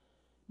cases.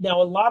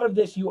 Now, a lot of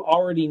this you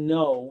already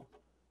know,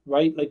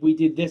 right? Like we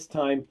did this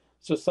time.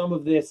 So some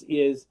of this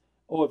is,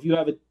 if you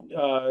have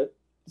a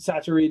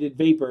saturated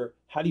vapor,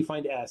 how do you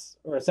find S?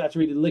 Or a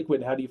saturated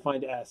liquid, how do you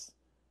find S?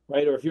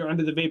 Right? Or if you're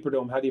under the vapor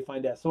dome, how do you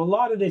find S? So a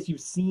lot of this you've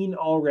seen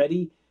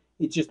already.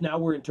 It's just now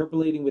we're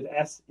interpolating with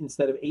S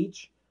instead of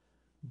H.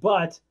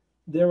 But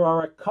there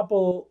are a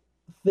couple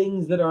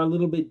things that are a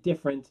little bit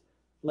different,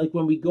 like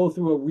when we go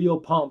through a real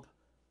pump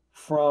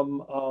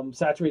from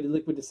saturated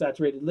liquid to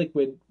saturated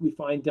liquid, we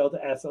find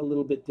delta S a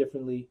little bit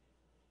differently.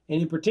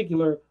 And in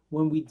particular,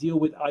 when we deal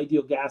with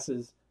ideal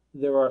gases,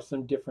 there are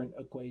some different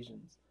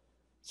equations.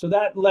 So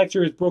that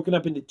lecture is broken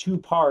up into 2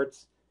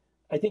 parts.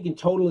 I think in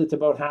total it's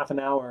about half an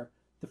hour.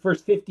 The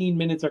first 15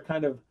 minutes are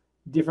kind of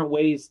different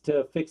ways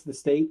to fix the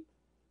state.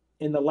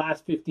 And the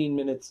last 15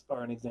 minutes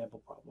are an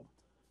example problem.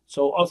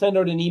 So I'll send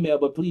out an email,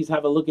 but please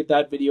have a look at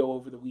that video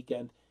over the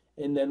weekend.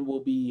 And then we'll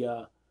be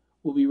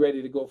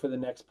ready to go for the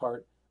next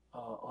part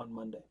on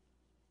Monday.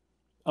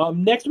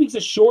 Next week's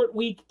a short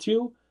week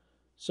too.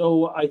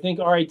 So I think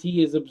RIT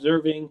is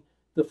observing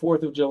the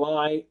 4th of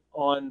July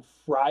on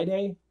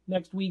Friday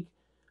next week.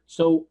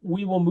 So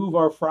we will move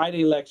our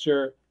Friday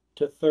lecture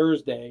to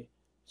Thursday.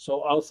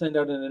 So I'll send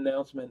out an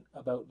announcement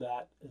about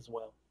that as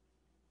well.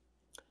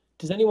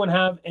 Does anyone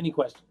have any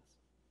questions?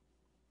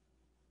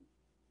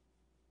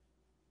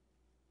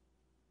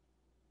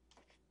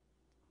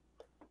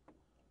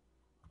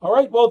 All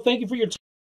right. Well, thank you for your time.